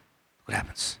happens. Look what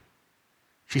happens.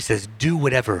 She says, do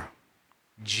whatever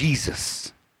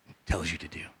Jesus tells you to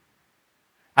do.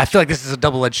 I feel like this is a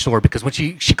double-edged sword because when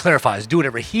she clarifies, do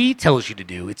whatever he tells you to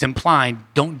do, it's implying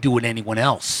don't do what anyone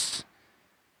else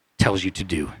tells you to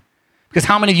do. Because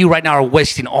how many of you right now are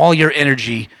wasting all your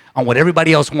energy on what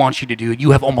everybody else wants you to do?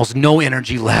 You have almost no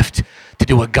energy left to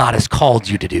do what God has called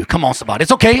you to do. Come on, somebody.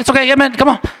 It's okay. Amen. Come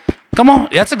on.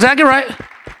 That's exactly right.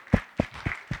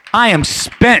 I am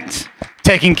spent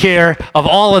taking care of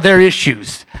all of their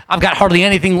issues. I've got hardly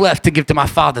anything left to give to my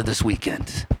Father this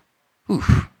weekend.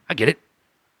 I get it.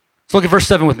 Let's look at verse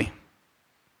 7 with me.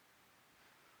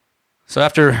 So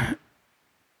after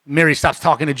Mary stops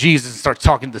talking to Jesus and starts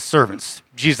talking to the servants,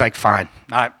 Jesus is like, fine,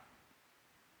 all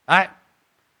right.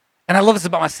 And I love this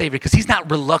about my Savior because he's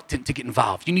not reluctant to get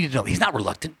involved. You need to know he's not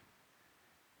reluctant.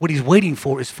 What he's waiting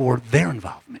for is for their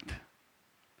involvement.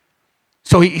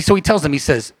 So he tells them, he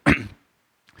says,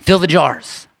 fill the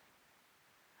jars.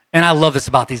 And I love this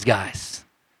about these guys.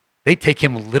 They take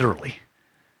him literally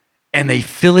and they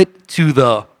fill it to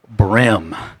the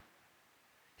brim.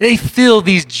 They fill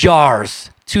these jars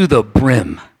to the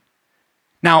brim.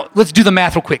 Now, let's do the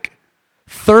math real quick.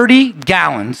 30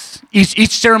 gallons, each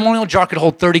ceremonial jar could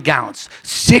hold 30 gallons.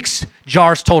 6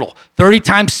 jars total. 30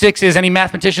 times 6 is, any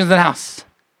mathematicians in the house?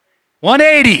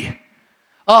 180.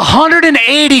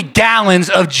 180 gallons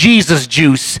of Jesus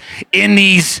juice in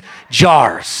these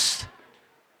jars.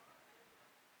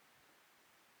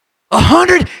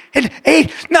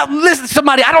 108. Now listen,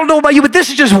 somebody, I don't know about you, but this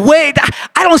is just way,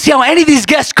 I don't see how any of these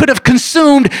guests could have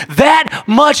consumed that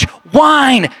much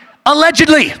wine,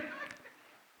 allegedly.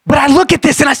 But I look at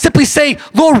this and I simply say,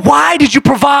 Lord, why did you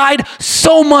provide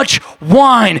so much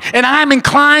wine? And I'm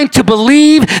inclined to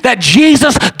believe that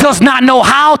Jesus does not know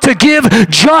how to give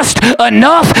just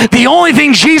enough. The only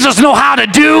thing Jesus knows how to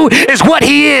do is what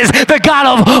he is, the God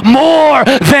of more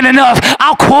than enough.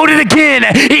 I'll quote it again,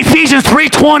 Ephesians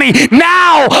 3:20.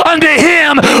 Now unto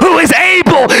him who is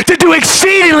able to do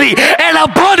exceedingly and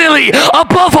abundantly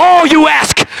above all you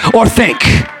ask or think.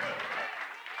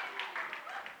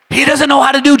 He doesn't know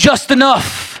how to do just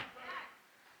enough.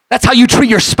 That's how you treat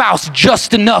your spouse,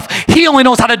 just enough. He only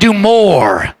knows how to do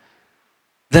more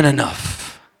than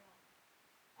enough.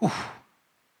 That's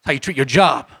how you treat your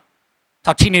job. That's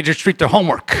how teenagers treat their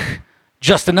homework,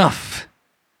 just enough.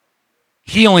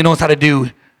 He only knows how to do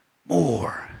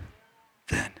more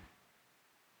than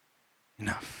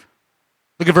enough.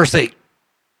 Look at verse 8.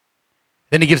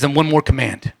 Then he gives them one more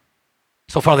command.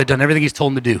 So far they've done everything he's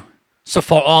told them to do. So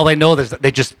far, all they know is that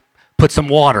they just put some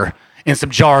water in some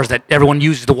jars that everyone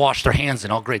uses to wash their hands in.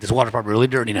 Oh, great, this water's probably really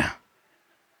dirty now.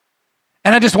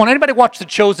 And I just want, anybody watch The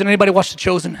Chosen? Anybody watch The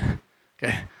Chosen?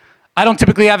 Okay. I don't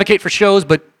typically advocate for shows,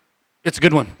 but it's a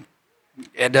good one.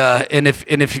 And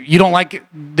if you don't like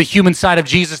the human side of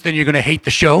Jesus, then you're going to hate the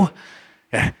show.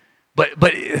 Yeah. But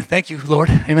thank you,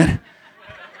 Lord. Amen.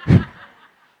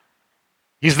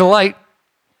 He's the light.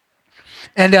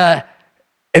 And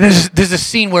there's a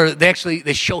scene where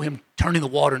they show him turning the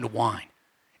water into wine.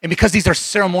 And because these are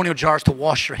ceremonial jars to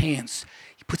wash your hands,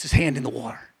 he puts his hand in the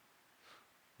water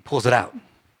and pulls it out.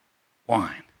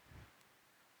 Wine.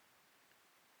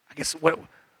 I guess, what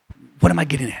am I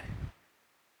getting at?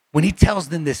 When he tells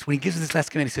them this, when he gives them this last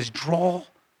command, he says, draw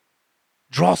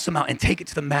some out and take it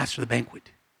to the master of the banquet.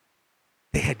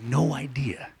 They had no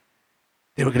idea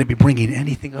they were going to be bringing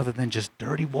anything other than just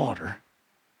dirty water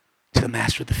to the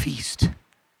master of the feast.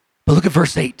 But look at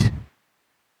verse 8.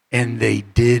 And they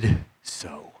did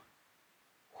so.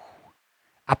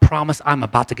 I promise I'm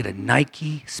about to get a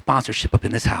Nike sponsorship up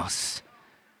in this house.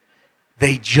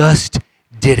 They just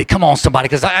did it. Come on, somebody,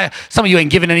 because some of you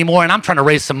ain't giving anymore, and I'm trying to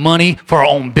raise some money for our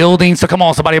own building. So come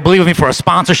on, somebody, believe with me for a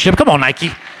sponsorship. Come on,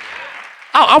 Nike.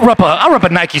 I'll rep a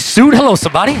Nike suit. Hello,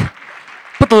 somebody.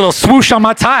 Put the little swoosh on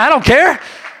my tie. I don't care.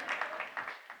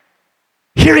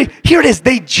 Here it is.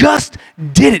 They just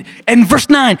did it. And verse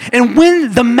 9, and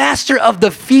when the master of the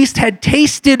feast had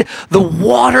tasted the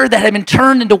water that had been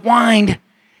turned into wine,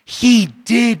 he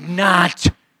did not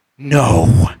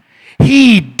know.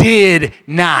 He did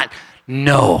not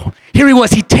know. Here he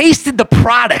was. He tasted the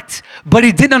product, but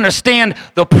he didn't understand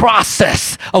the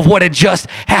process of what had just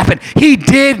happened. He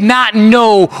did not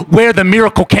know where the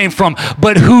miracle came from,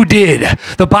 but who did?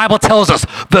 The Bible tells us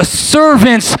the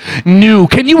servants knew.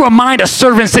 Can you remind a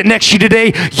servant sitting next to you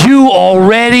today, you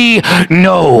already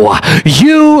know.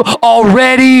 You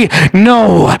already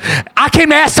know. I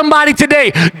came to ask somebody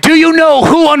today, do you know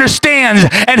who understands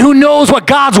and who knows what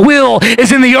God's will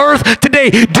is in the earth today?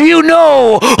 Do you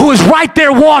know who is right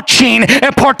there watching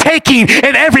and partaking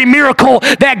in every miracle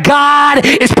that God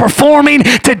is performing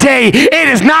today? It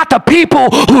is not the people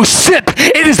who sip.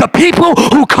 It is the people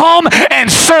who come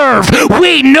and serve.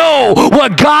 We know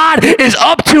what God is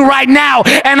up to right now,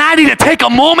 and I need to take a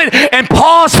moment and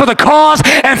pause for the cause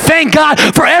and thank God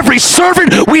for every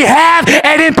servant we have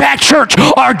at Impact Church,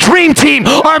 our dream team,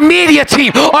 our media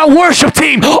team, our worship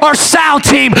team, our sound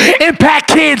team, Impact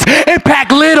Kids,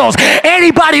 Impact Littles,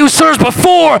 anybody who serves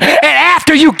before and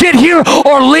after you get here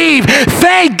or leave.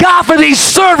 Thank God for these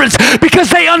servants, because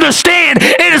they understand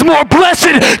it is more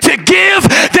blessed to give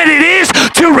than it is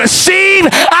to receive.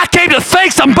 I came to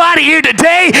thank somebody here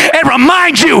today and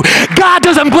remind you, God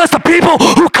doesn't bless the people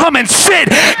who come and sit.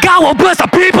 God will bless the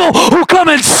people who come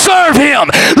and serve him.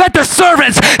 Let the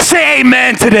servants say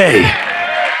amen today.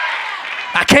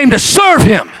 I came to serve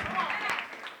him.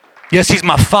 Yes, he's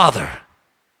my father,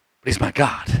 but he's my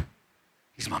God.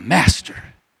 He's my master.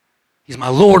 He's my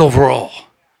Lord over all.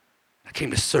 I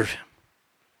came to serve him.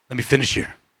 Let me finish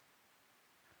here.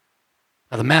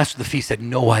 Now, the master of the feast had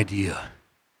no idea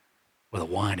where the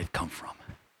wine had come from.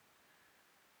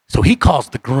 So he calls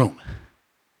the groom.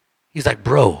 He's like,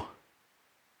 bro,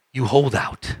 you hold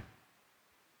out.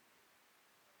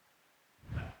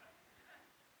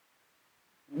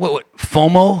 What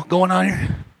FOMO going on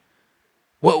here?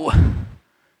 What?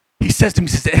 He says to me,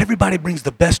 he says, everybody brings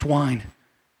the best wine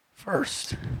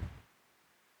first.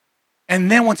 And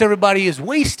then once everybody is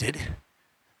wasted,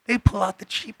 They pull out the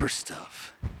cheaper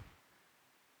stuff.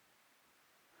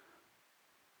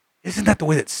 Isn't that the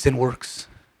way that sin works?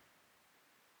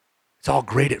 It's all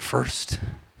great at first,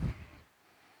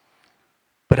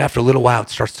 but after a little while, it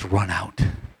starts to run out.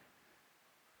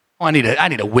 Oh, I need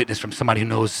a witness from somebody who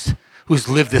knows, who's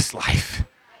lived this life.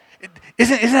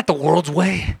 Isn't that the world's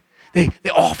way? They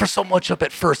offer so much up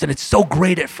at first, and it's so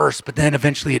great at first, but then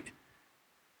eventually it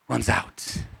runs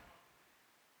out.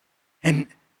 And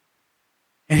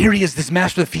here he is, this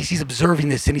master of the feast. He's observing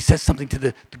this, and he says something to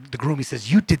the groom. He says,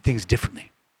 "You did things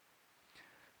differently.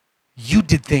 You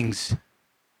did things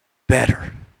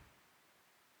better."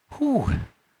 Whew. An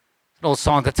old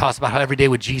song that talks about how every day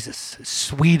with Jesus is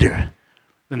sweeter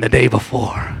than the day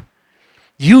before.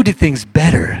 You did things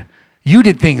better. You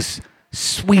did things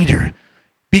sweeter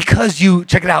because you,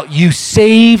 check it out, you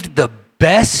saved the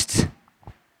best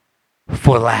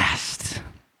for last.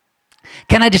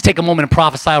 Can I just take a moment and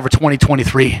prophesy over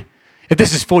 2023? If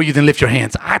this is for you, then lift your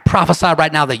hands. I prophesy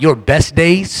right now that your best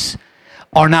days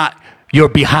are not your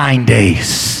behind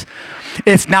days.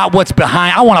 It's not what's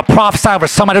behind. I want to prophesy over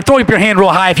somebody. Throw up your hand real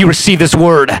high if you receive this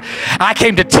word. I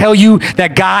came to tell you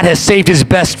that God has saved his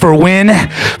best for when?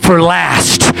 For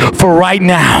last. For right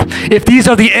now. If these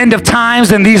are the end of times,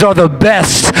 then these are the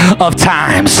best of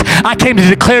times. I came to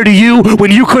declare to you, when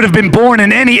you could have been born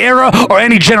in any era or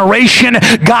any generation,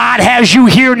 God has you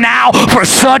here now for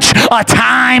such a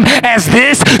time as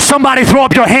this. Somebody throw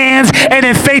up your hands and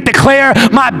in faith declare,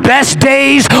 my best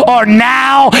days are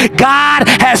now. God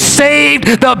has saved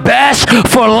the best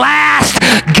for last.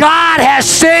 God has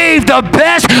saved the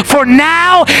best for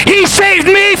now. He saved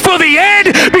me for the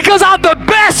end because I'm the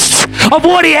best of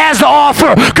what he has to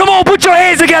offer. Come on, put your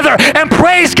hands together and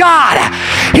praise God.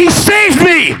 He saved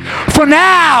me for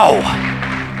now.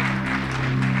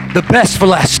 The best for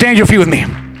last. Stand your feet with me.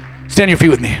 Stand your feet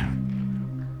with me.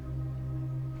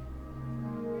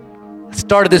 I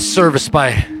started this service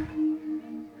by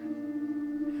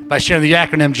sharing the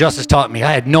acronym Justice taught me.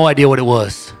 I had no idea what it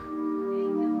was.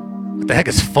 What the heck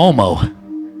is FOMO?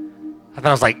 I thought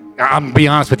I was like, I'm gonna be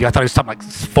honest with you, I thought he was talking like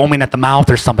foaming at the mouth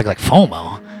or something like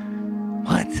FOMO.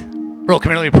 What? Bro,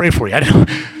 come here, let me pray for you. I didn't know.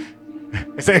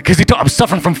 Because he told I'm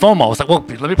suffering from FOMO. I was like, well,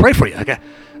 let me pray for you. Okay.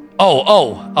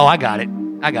 Oh, I got it.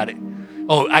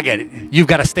 Oh, I get it. You've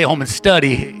got to stay home and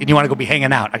study and you want to go be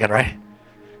hanging out. I got it, right?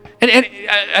 And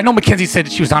I know Mackenzie said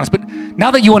she was honest, but now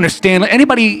that you understand,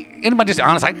 anybody just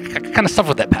honest, I kind of suffer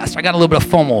with that, Pastor. I got a little bit of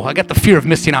FOMO. I got the fear of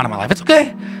missing out on my life. It's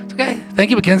okay. It's okay.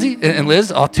 Thank you, Mackenzie and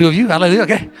Liz, all two of you. Hallelujah.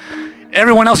 Okay.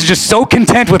 Everyone else is just so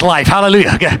content with life.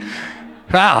 Hallelujah. Okay.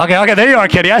 Wow. Okay. There you are,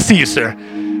 Kenny. I see you, sir.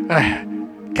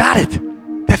 Got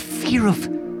it. That fear of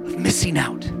missing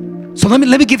out. So let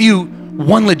me give you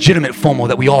one legitimate FOMO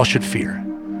that we all should fear.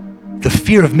 The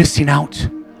fear of missing out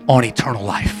on eternal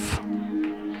life.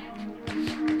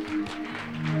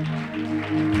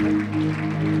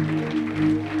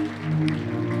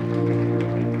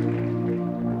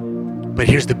 But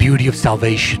here's the beauty of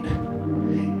salvation.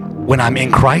 When I'm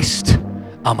in Christ,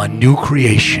 I'm a new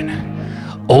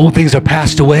creation. Old things are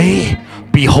passed away.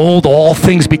 Behold, all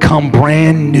things become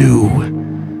brand new.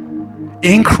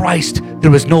 In Christ,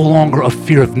 there is no longer a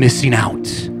fear of missing out.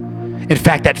 In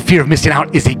fact, that fear of missing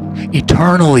out is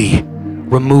eternally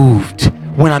removed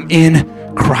when I'm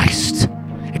in Christ.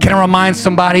 Can I remind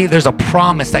somebody, there's a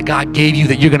promise that God gave you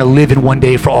that you're going to live in one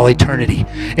day for all eternity.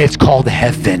 It's called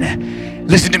heaven.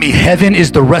 Listen to me, heaven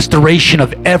is the restoration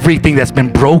of everything that's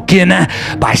been broken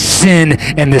by sin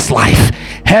in this life.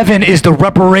 Heaven is the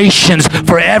reparations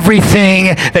for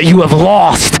everything that you have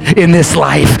lost in this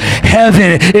life.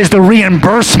 Heaven is the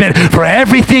reimbursement for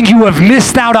everything you have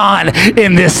missed out on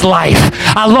in this life.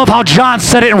 I love how John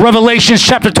said it in Revelation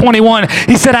chapter 21.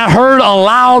 He said, I heard a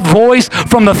loud voice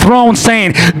from the throne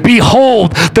saying,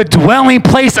 behold, the dwelling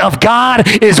place of God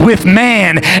is with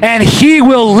man, and he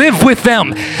will live with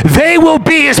them. They will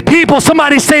be his people.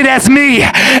 Somebody say, that's me.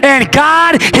 And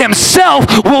God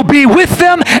himself will be with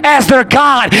them as their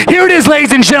God. Here it is,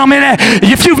 ladies and gentlemen.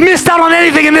 If you've missed out on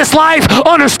anything in this life,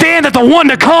 understand that the one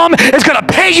to come is going to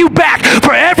pay you back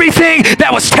for everything that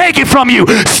was taken from you,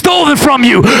 stolen from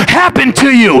you, happened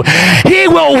to you. He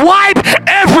will wipe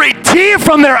every tear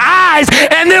from their eyes,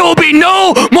 and there will be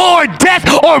no more death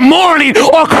or mourning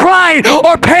or crying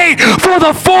or pain, for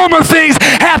the former things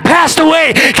have passed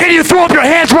away. Can you throw up your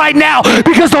hands right now?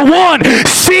 Because the one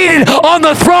seated on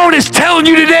the throne is telling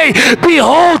you today,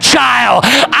 behold, child,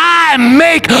 I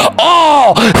make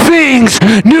all things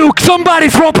new. Somebody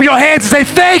throw up your hands and say,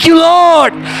 thank you,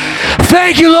 Lord.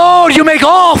 Thank you, Lord. You make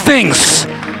all things.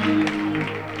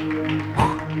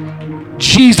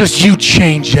 Jesus, you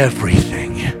change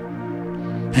everything.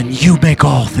 And you make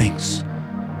all things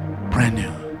Brand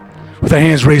new. With our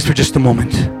hands raised for just a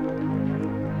moment,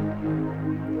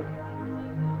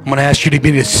 I'm going to ask you to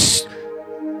begin to,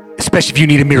 especially if you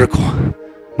need a miracle, I'm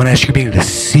going to ask you to begin to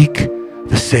seek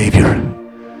the Savior.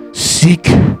 Seek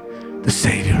the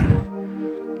Savior.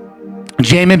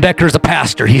 Jamin Becker is a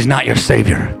pastor. He's not your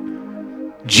Savior.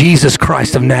 Jesus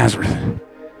Christ of Nazareth.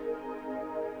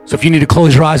 So if you need to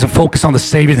close your eyes and focus on the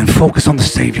Savior, then focus on the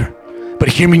Savior. But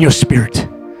hear me in your spirit.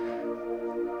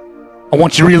 I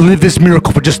want you to relive this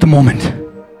miracle for just a moment.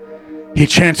 He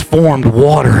transformed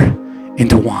water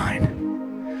into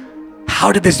wine.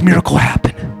 How did this miracle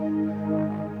happen?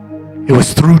 It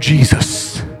was through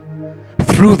Jesus,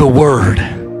 through the Word,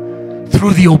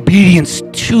 through the obedience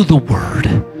to the Word,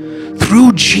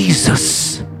 through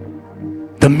Jesus.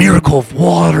 The miracle of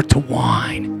water to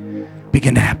wine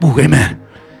began to happen. Ooh, amen.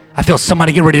 I feel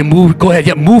somebody get ready to move. Go ahead.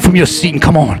 Yeah, move from your seat and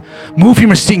come on. Move from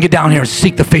your seat and get down here and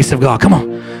seek the face of God. Come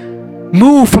on.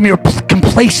 Move from your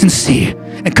complacency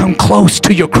and come close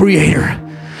to your Creator.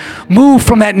 Move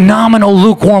from that nominal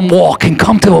lukewarm walk and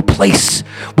come to a place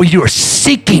where you are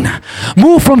seeking.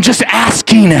 Move from just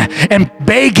asking and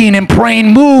begging and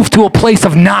praying. Move to a place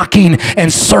of knocking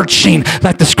and searching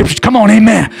like the scriptures. Come on,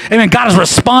 amen. Amen. God is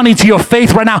responding to your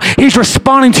faith right now. He's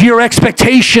responding to your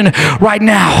expectation right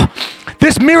now.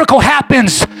 This miracle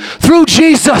happens through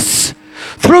Jesus.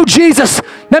 Through Jesus.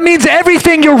 That means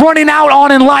everything you're running out on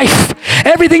in life,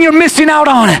 everything you're missing out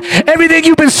on, everything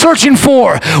you've been searching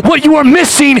for, what you are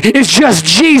missing is just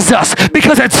Jesus,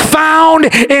 because it's found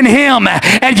in Him.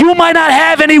 And you might not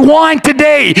have any wine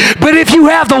today, but if you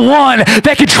have the one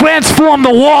that can transform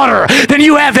the water, then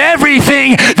you have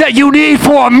everything that you need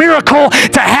for a miracle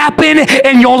to happen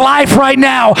in your life right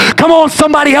now. Come on,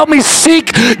 somebody help me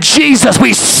seek Jesus.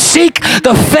 We seek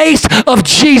the face of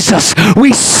Jesus.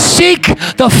 We seek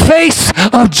the face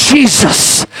of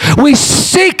Jesus. We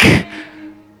seek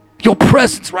your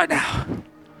presence right now.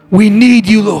 We need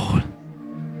you, Lord.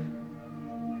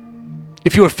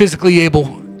 If you are physically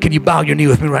able, can you bow your knee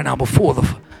with me right now before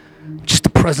just the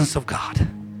presence of God?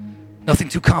 Nothing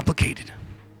too complicated.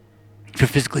 If you're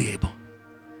physically able.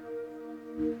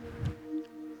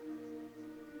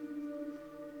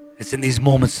 It's in these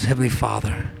moments, Heavenly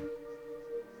Father,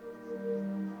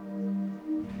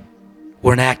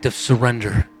 where an act of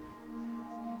surrender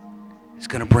is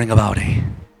going to bring about an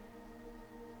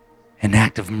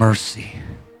act of mercy,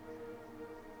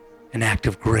 an act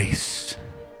of grace.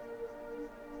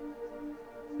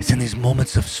 It's in these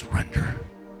moments of surrender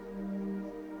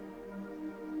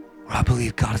where I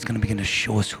believe God is going to begin to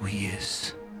show us who He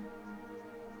is.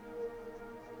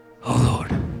 Oh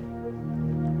Lord,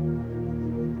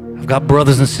 I've got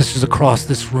brothers and sisters across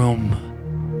this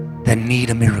room that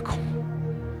need a miracle.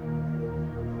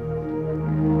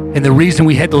 And the reason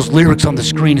we had those lyrics on the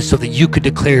screen is so that you could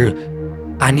declare,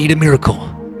 I need a miracle.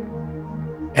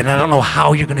 And I don't know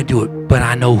how you're going to do it, but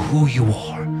I know who you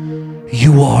are.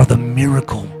 You are the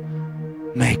miracle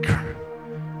maker.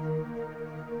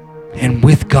 And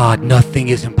with God, nothing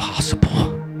is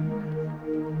impossible.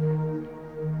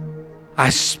 I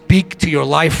speak to your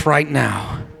life right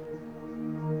now.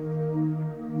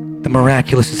 The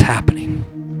miraculous is happening.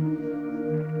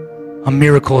 A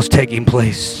miracle is taking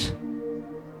place.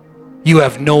 You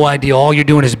have no idea. All you're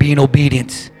doing is being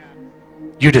obedient.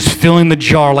 You're just filling the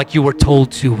jar like you were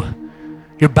told to.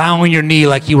 You're bowing your knee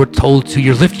like you were told to.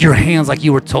 You're lifting your hands like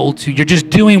you were told to. You're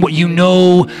just doing what you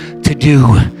know to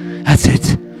do. That's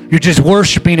it. You're just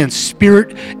worshiping in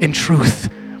spirit and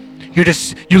truth. You're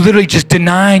literally just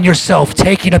denying yourself,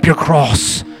 taking up your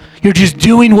cross. You're just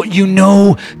doing what you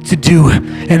know to do.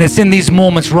 And it's in these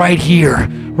moments right here,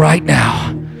 right now.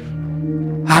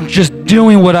 I'm just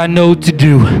doing what I know to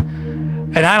do.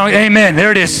 And amen, there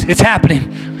it is. It's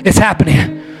happening. It's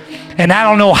happening. And I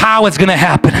don't know how it's going to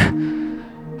happen.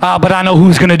 But I know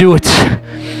who's going to do it.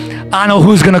 I know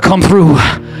who's going to come through.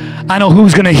 I know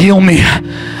who's going to heal me.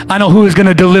 I know who is going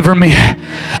to deliver me.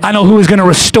 I know who is going to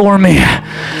restore me.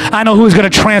 I know who is going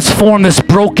to transform this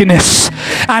brokenness.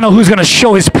 I know who's going to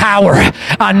show His power.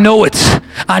 I know it.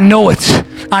 I know it.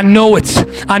 I know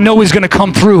it. I know He's going to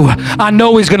come through. I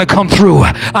know He's going to come through.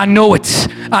 I know it.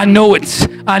 I know it.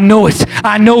 I know it.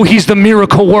 I know He's the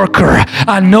miracle worker.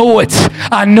 I know it.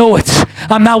 I know it.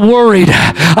 I'm not worried.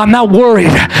 I'm not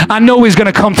worried. I know He's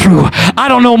going to come through. I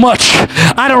don't know much.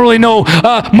 I don't really know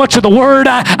much of the Word.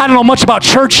 I don't know much about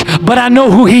church, but I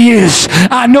know who He is.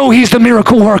 I know He's the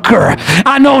miracle worker.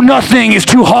 I know nothing is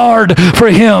too hard for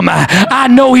Him. I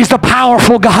know He's the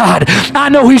powerful God. I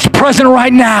know He's present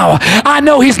right now. I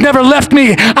know He's never left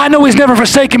me. I know He's never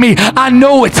forsaken me. I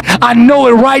know it. I know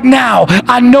it right now.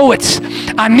 I know it.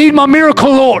 I need my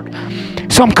miracle, Lord.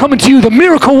 So I'm coming to you, the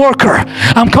miracle worker.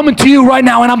 I'm coming to you right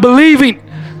now, and I'm believing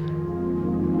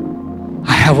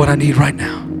I have what I need right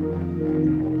now.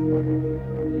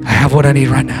 I have what I need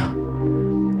right now.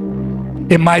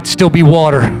 It might still be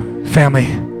water, family,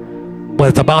 but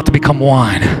it's about to become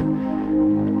wine.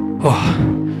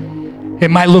 Oh, it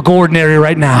might look ordinary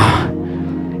right now.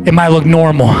 It might look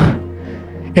normal.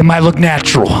 It might look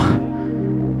natural.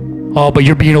 Oh, but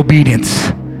you're being obedient.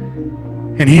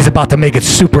 And he's about to make it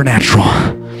supernatural.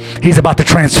 He's about to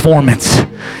transform it.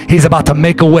 He's about to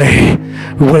make a way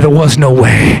where there was no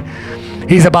way.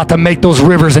 He's about to make those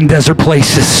rivers in desert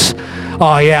places.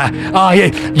 Oh yeah.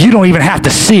 You don't even have to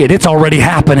see it. It's already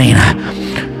happening.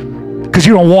 Because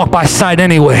you don't walk by sight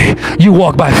anyway. You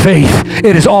walk by faith.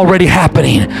 It is already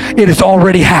happening. It is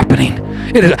already happening.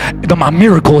 My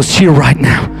miracle is here right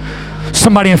now.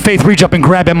 Somebody in faith, reach up and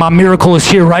grab it. My miracle is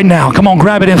here right now. Come on,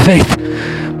 grab it in faith.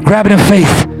 Grab it in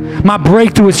faith. My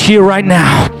breakthrough is here right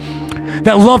now.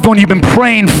 That loved one you've been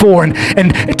praying for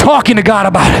and talking to God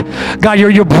about it. God,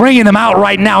 you're bringing them out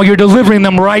right now. You're delivering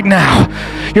them right now.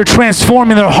 You're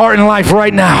transforming their heart and life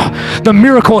right now. The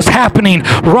miracle is happening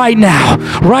right now,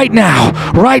 right now,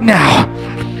 right now.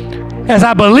 As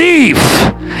I believe,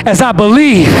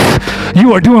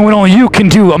 you are doing what only you can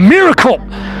do. A miracle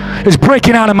is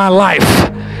breaking out in my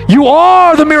life. You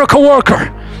are the miracle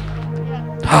worker.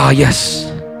 Ah, yes.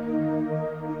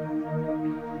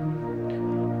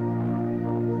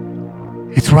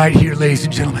 It's right here, ladies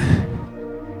and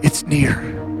gentlemen. It's near.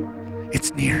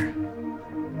 It's near.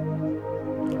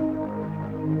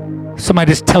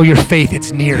 Somebody just tell your faith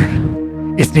it's near.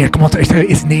 It's near. Come on,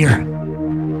 it's near.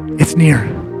 It's near.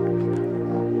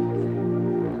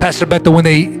 Pastor Becker, when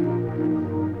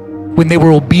they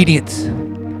were obedient,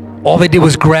 all they did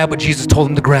was grab what Jesus told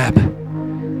them to grab.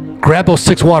 Grab those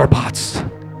 6 water pots.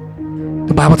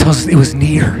 The Bible tells us it was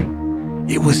near.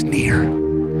 It was near.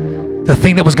 The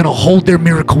thing that was going to hold their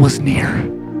miracle was near.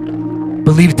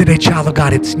 Believe it today, child of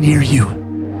God, it's near you.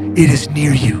 It is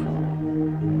near you.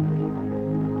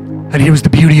 And here's the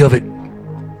beauty of it.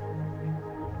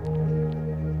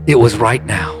 It was right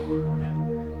now.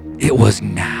 It was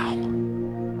now.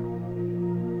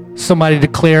 Somebody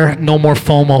declare, no more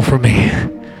FOMO for me.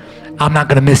 I'm not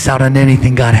going to miss out on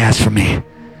anything God has for me.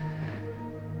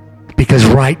 Because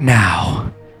right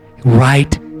now,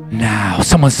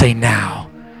 someone say now.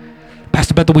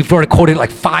 Pastor Bethel, we've already quoted it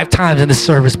like 5 times in the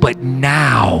service, but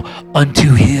now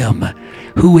unto him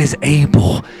who is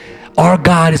able. Our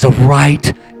God is a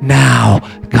right now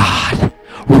God.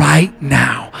 Right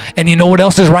now. And you know what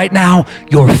else is right now?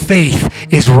 Your faith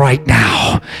is right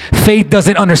now. Faith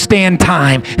doesn't understand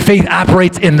time. Faith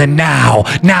operates in the now.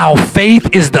 Now,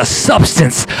 faith is the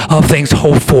substance of things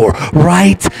hoped for.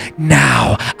 Right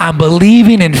now. I'm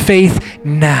believing in faith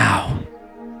now.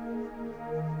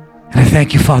 And I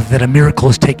thank you, Father, that a miracle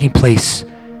is taking place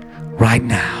right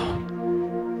now.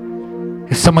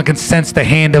 If someone can sense the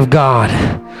hand of God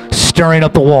stirring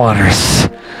up the waters,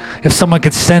 if someone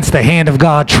could sense the hand of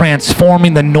God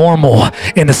transforming the normal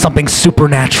into something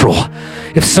supernatural,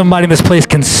 if somebody in this place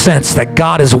can sense that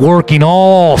God is working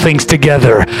all things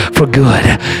together for good,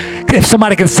 if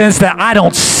somebody can sense that I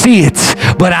don't see it,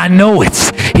 but I know it,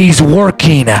 he's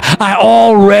working. I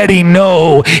already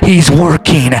know he's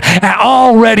working. I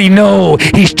already know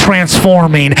he's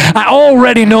transforming. I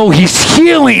already know he's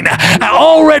healing. I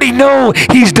already know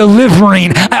he's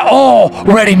delivering. I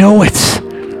already know it.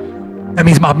 That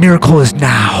means my miracle is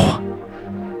now.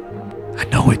 I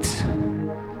know it.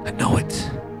 I know it.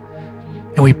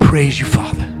 And we praise you,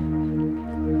 Father.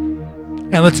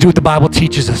 And let's do what the Bible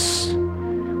teaches us.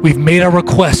 We've made our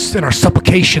requests and our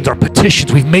supplications, our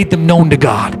petitions. We've made them known to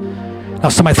God. Now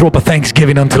somebody throw up a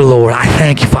thanksgiving unto the Lord. I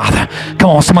thank you, Father. Come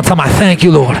on, someone tell me, I thank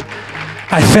you, Lord.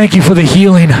 I thank you for the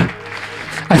healing.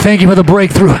 I thank you for the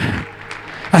breakthrough.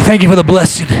 I thank you for the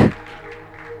blessing.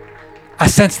 I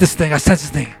sense this thing. I sense this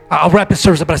thing. I'll wrap this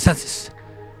service up, but I sense this.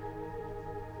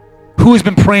 Who has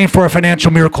been praying for a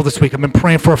financial miracle this week? I've been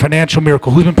praying for a financial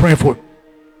miracle. Who's been praying for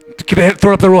it? Keep it,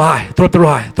 throw it up there real high. Throw it up there real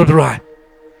high. Throw it up there real high.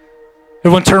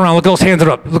 Everyone turn around. Look at those hands that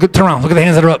are up. Turn around. Look at the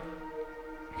hands that are up.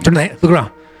 Look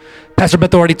around. Pastor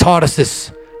Beth already taught us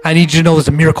this. I need you to know there's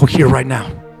a miracle here right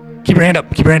now. Keep your hand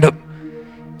up. Keep your hand up.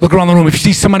 Look around the room. If you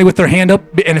see somebody with their hand up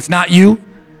and it's not you,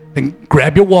 then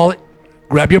grab your wallet,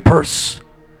 grab your purse,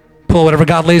 pull whatever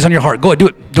God lays on your heart. Go ahead, do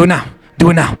it. Do it now.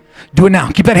 Do it now. Do it now.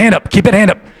 Keep that hand up. Keep that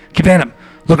hand up. Keep that hand up.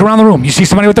 Look around the room. You see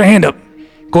somebody with their hand up.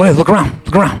 Go ahead. Look around.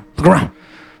 Look around. Look around.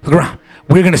 Look around.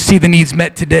 We're going to see the needs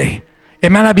met today.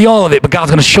 It might not be all of it, but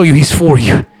God's going to show you he's for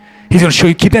you. He's going to show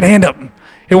you. Keep that hand up.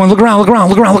 Everyone, look around, look around,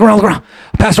 look around, look around, look around.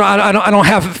 Pastor, I don't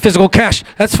have physical cash.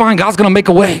 That's fine. God's going to make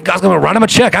a way. God's going to write him a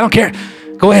check. I don't care.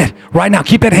 Go ahead. Right now.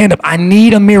 Keep that hand up. I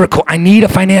need a miracle. I need a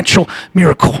financial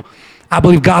miracle. I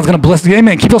believe God's going to bless you.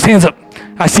 Amen. Keep those hands up.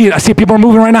 I see it. I see it. People are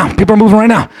moving right now. People are moving right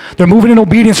now. They're moving in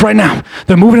obedience right now.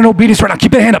 They're moving in obedience right now.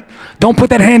 Keep that hand up. Don't put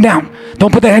that hand down.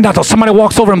 Don't put that hand down until somebody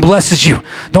walks over and blesses you.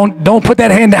 Don't put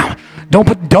that hand down.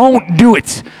 Don't do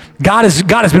it. God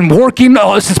has been working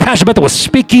since Pastor Becker was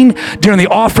speaking during the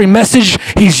offering message.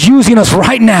 He's using us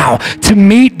right now to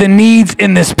meet the needs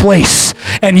in this place.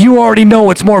 And you already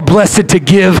know it's more blessed to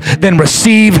give than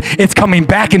receive. It's coming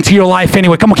back into your life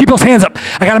anyway. Come on, keep those hands up.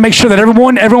 I got to make sure that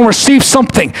everyone receives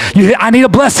something. I need a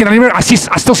blessing. I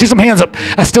still see some hands up.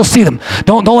 I still see them.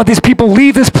 Don't let these people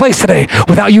leave this place today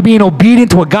without you being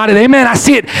obedient to what God is. Amen. I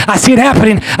see it. I see it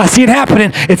happening. I see it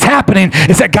happening. It's happening.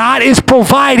 It's that God is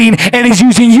providing and he's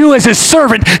using you as his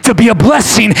servant to be a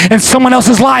blessing in someone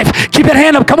else's life. Keep that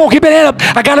hand up. Come on, keep that hand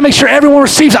up. I got to make sure everyone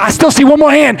receives it. I still see one more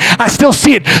hand. I still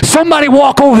see it. Somebody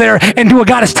walk over there and do what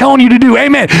God is telling you to do.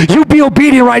 Amen. You be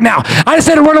obedient right now. I just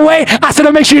said to run away. I said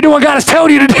to make sure you do what God is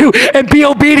telling you to do and be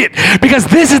obedient, because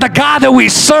this is the God that we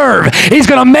serve. He's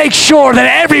going to make sure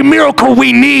that every miracle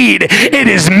we need, it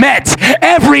is met.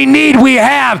 Every need we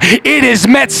have, it is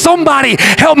met. Somebody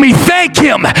help me thank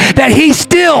him that he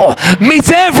still meets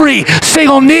every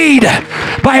single need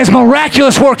by his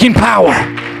miraculous working power.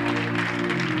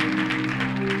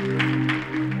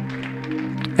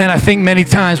 And I think many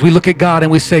times we look at God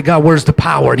and we say, God, where's the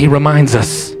power? And he reminds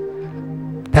us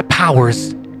that power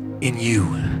is in you.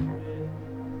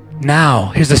 Now,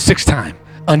 here's the sixth time.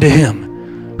 Unto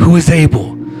him who is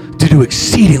able to do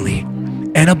exceedingly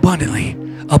and abundantly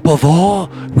above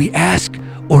all we ask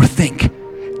or think.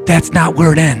 That's not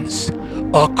where it ends.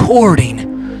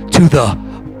 According to the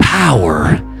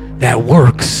power that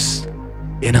works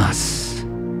in us.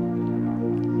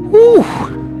 Woo!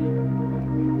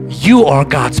 You are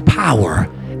God's power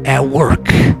at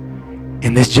work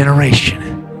in this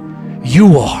generation.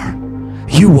 You are.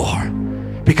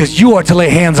 Because you are to lay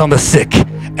hands on the sick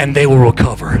and they will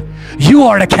recover. You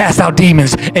are to cast out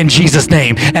demons in Jesus'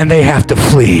 name and they have to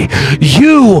flee.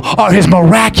 You are his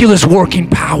miraculous working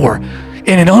power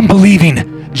in an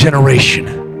unbelieving generation.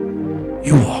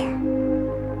 You are.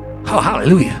 Oh,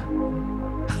 hallelujah.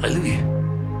 Hallelujah.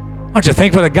 Aren't you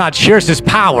thankful that God shares his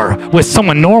power with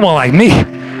someone normal like me?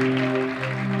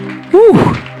 Woo.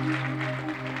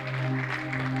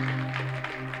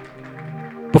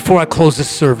 Before I close this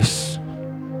service,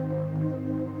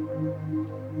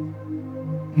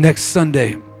 next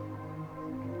Sunday,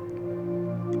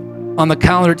 on the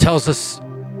calendar it tells us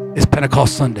is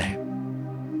Pentecost Sunday.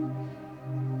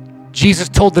 Jesus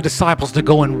told the disciples to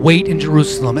go and wait in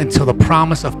Jerusalem until the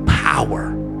promise of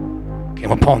power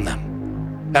came upon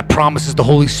them. That promise is the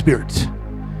Holy Spirit.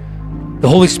 The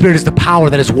Holy Spirit is the power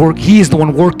that is work. He is the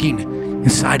one working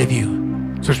inside of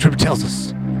you. So Scripture tells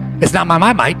us, it's not by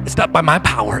my might, it's not by my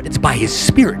power, it's by his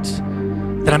Spirit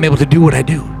that I'm able to do what I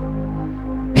do.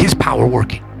 His power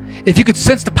working. If you could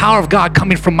sense the power of God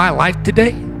coming from my life today,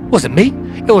 it wasn't me.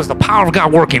 It was the power of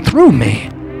God working through me,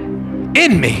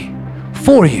 in me,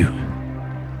 for you.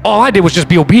 All I did was just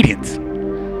be obedient.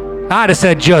 I just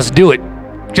said, just do it.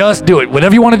 Just do it.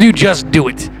 Whatever you want to do, just do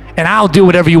it. And I'll do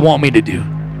whatever you want me to do.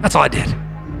 That's all I did.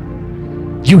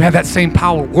 You have that same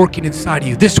power working inside of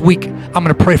you. This week, I'm going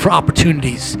to pray for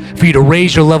opportunities for you to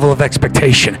raise your level of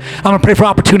expectation. I'm going to pray for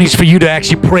opportunities for you to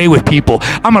actually pray with people.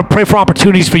 I'm going to pray for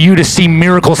opportunities for you to see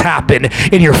miracles happen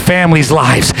in your family's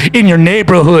lives, in your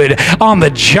neighborhood, on the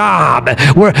job,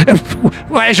 where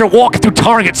as you're walking through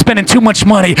Target spending too much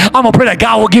money, I'm going to pray that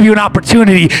God will give you an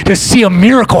opportunity to see a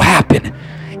miracle happen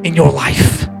in your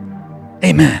life.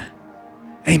 Amen.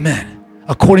 Amen.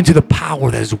 According to the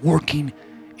power that is working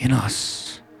in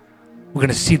us. We're going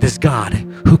to see this God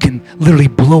who can literally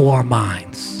blow our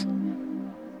minds.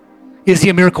 Is he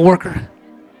a miracle worker?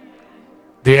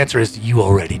 The answer is you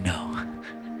already know.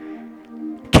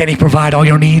 Can he provide all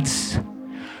your needs?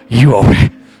 You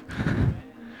already.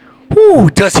 Ooh,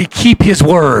 does he keep his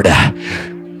word?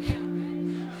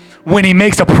 When he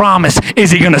makes a promise,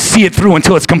 is he going to see it through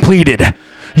until it's completed?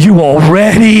 You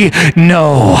already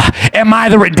know. Am I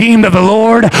the redeemed of the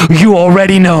Lord? You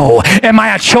already know. Am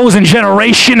I a chosen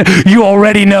generation? You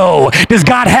already know. Does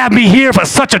God have me here for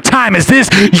such a time as this?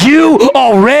 You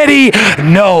already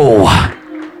know.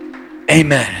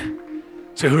 Amen.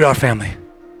 So who are our family?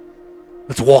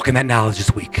 Let's walk in that knowledge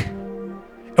this week.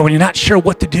 And when you're not sure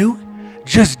what to do,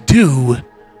 just do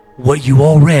what you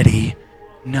already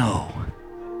know.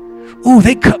 Ooh,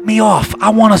 they cut me off.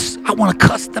 I want to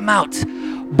cuss them out.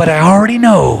 But I already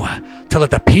know to let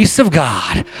the peace of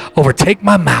God overtake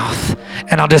my mouth,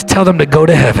 and I'll just tell them to go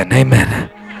to heaven. Amen.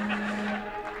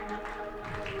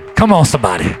 Come on,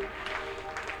 somebody.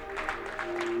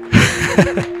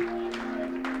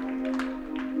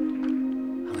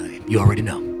 You already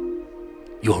know.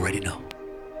 You already know.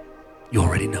 You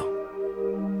already know.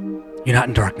 You're not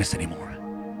in darkness anymore.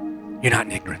 You're not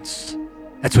in ignorance.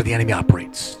 That's where the enemy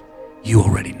operates. You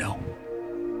already know.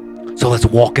 So let's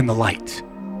walk in the light.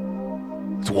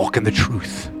 Let's walk in the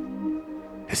truth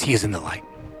as he is in the light.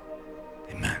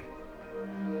 Amen.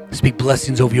 Speak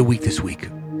blessings over your week this week.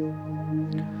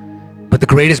 But the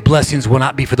greatest blessings will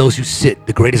not be for those who sit.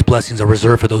 The greatest blessings are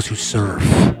reserved for those who serve.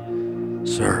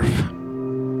 Serve.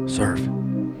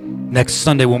 Next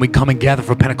Sunday, when we come and gather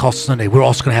for Pentecost Sunday, we're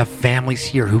also going to have families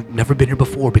here who've never been here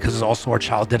before because it's also our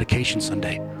child dedication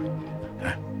Sunday.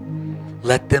 Okay.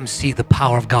 Let them see the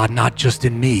power of God, not just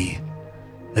in me.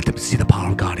 Let them see the power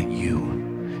of God in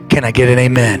you. Can I get an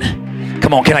amen?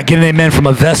 Come on, can I get an amen from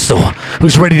a vessel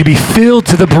who's ready to be filled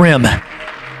to the brim?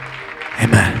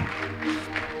 Amen.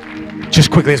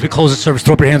 Just quickly as we close the service,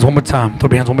 throw up your hands one more time. Throw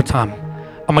up your hands one more time.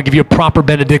 I'm going to give you a proper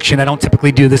benediction. I don't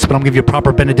typically do this, but I'm going to give you a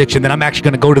proper benediction. Then I'm actually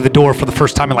going to go to the door for the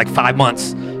first time in like 5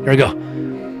 months. Here we go.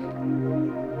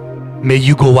 May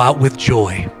you go out with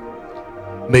joy.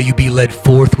 May you be led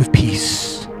forth with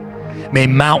peace. May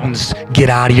mountains get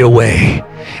out of your way.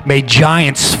 May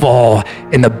giants fall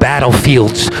in the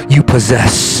battlefields you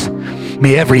possess.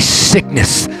 May every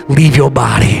sickness leave your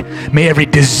body. May every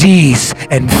disease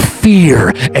and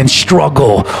fear and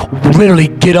struggle literally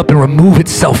get up and remove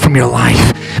itself from your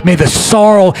life. May the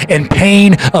sorrow and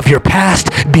pain of your past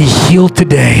be healed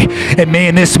today. And may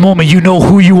in this moment you know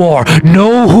who you are.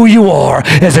 Know who you are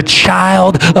as a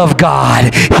child of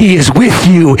God. He is with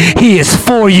you. He is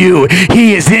for you.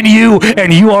 He is in you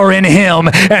and you are in him.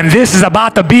 And this is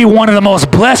about to be one of the most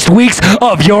blessed weeks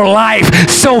of your life.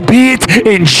 So be it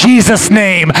in Jesus'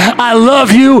 name. I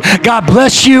love you. God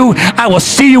bless you. I will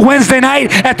see you Wednesday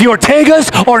night at the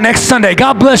Ortegas or next Sunday.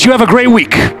 God bless you. Have a great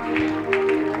week.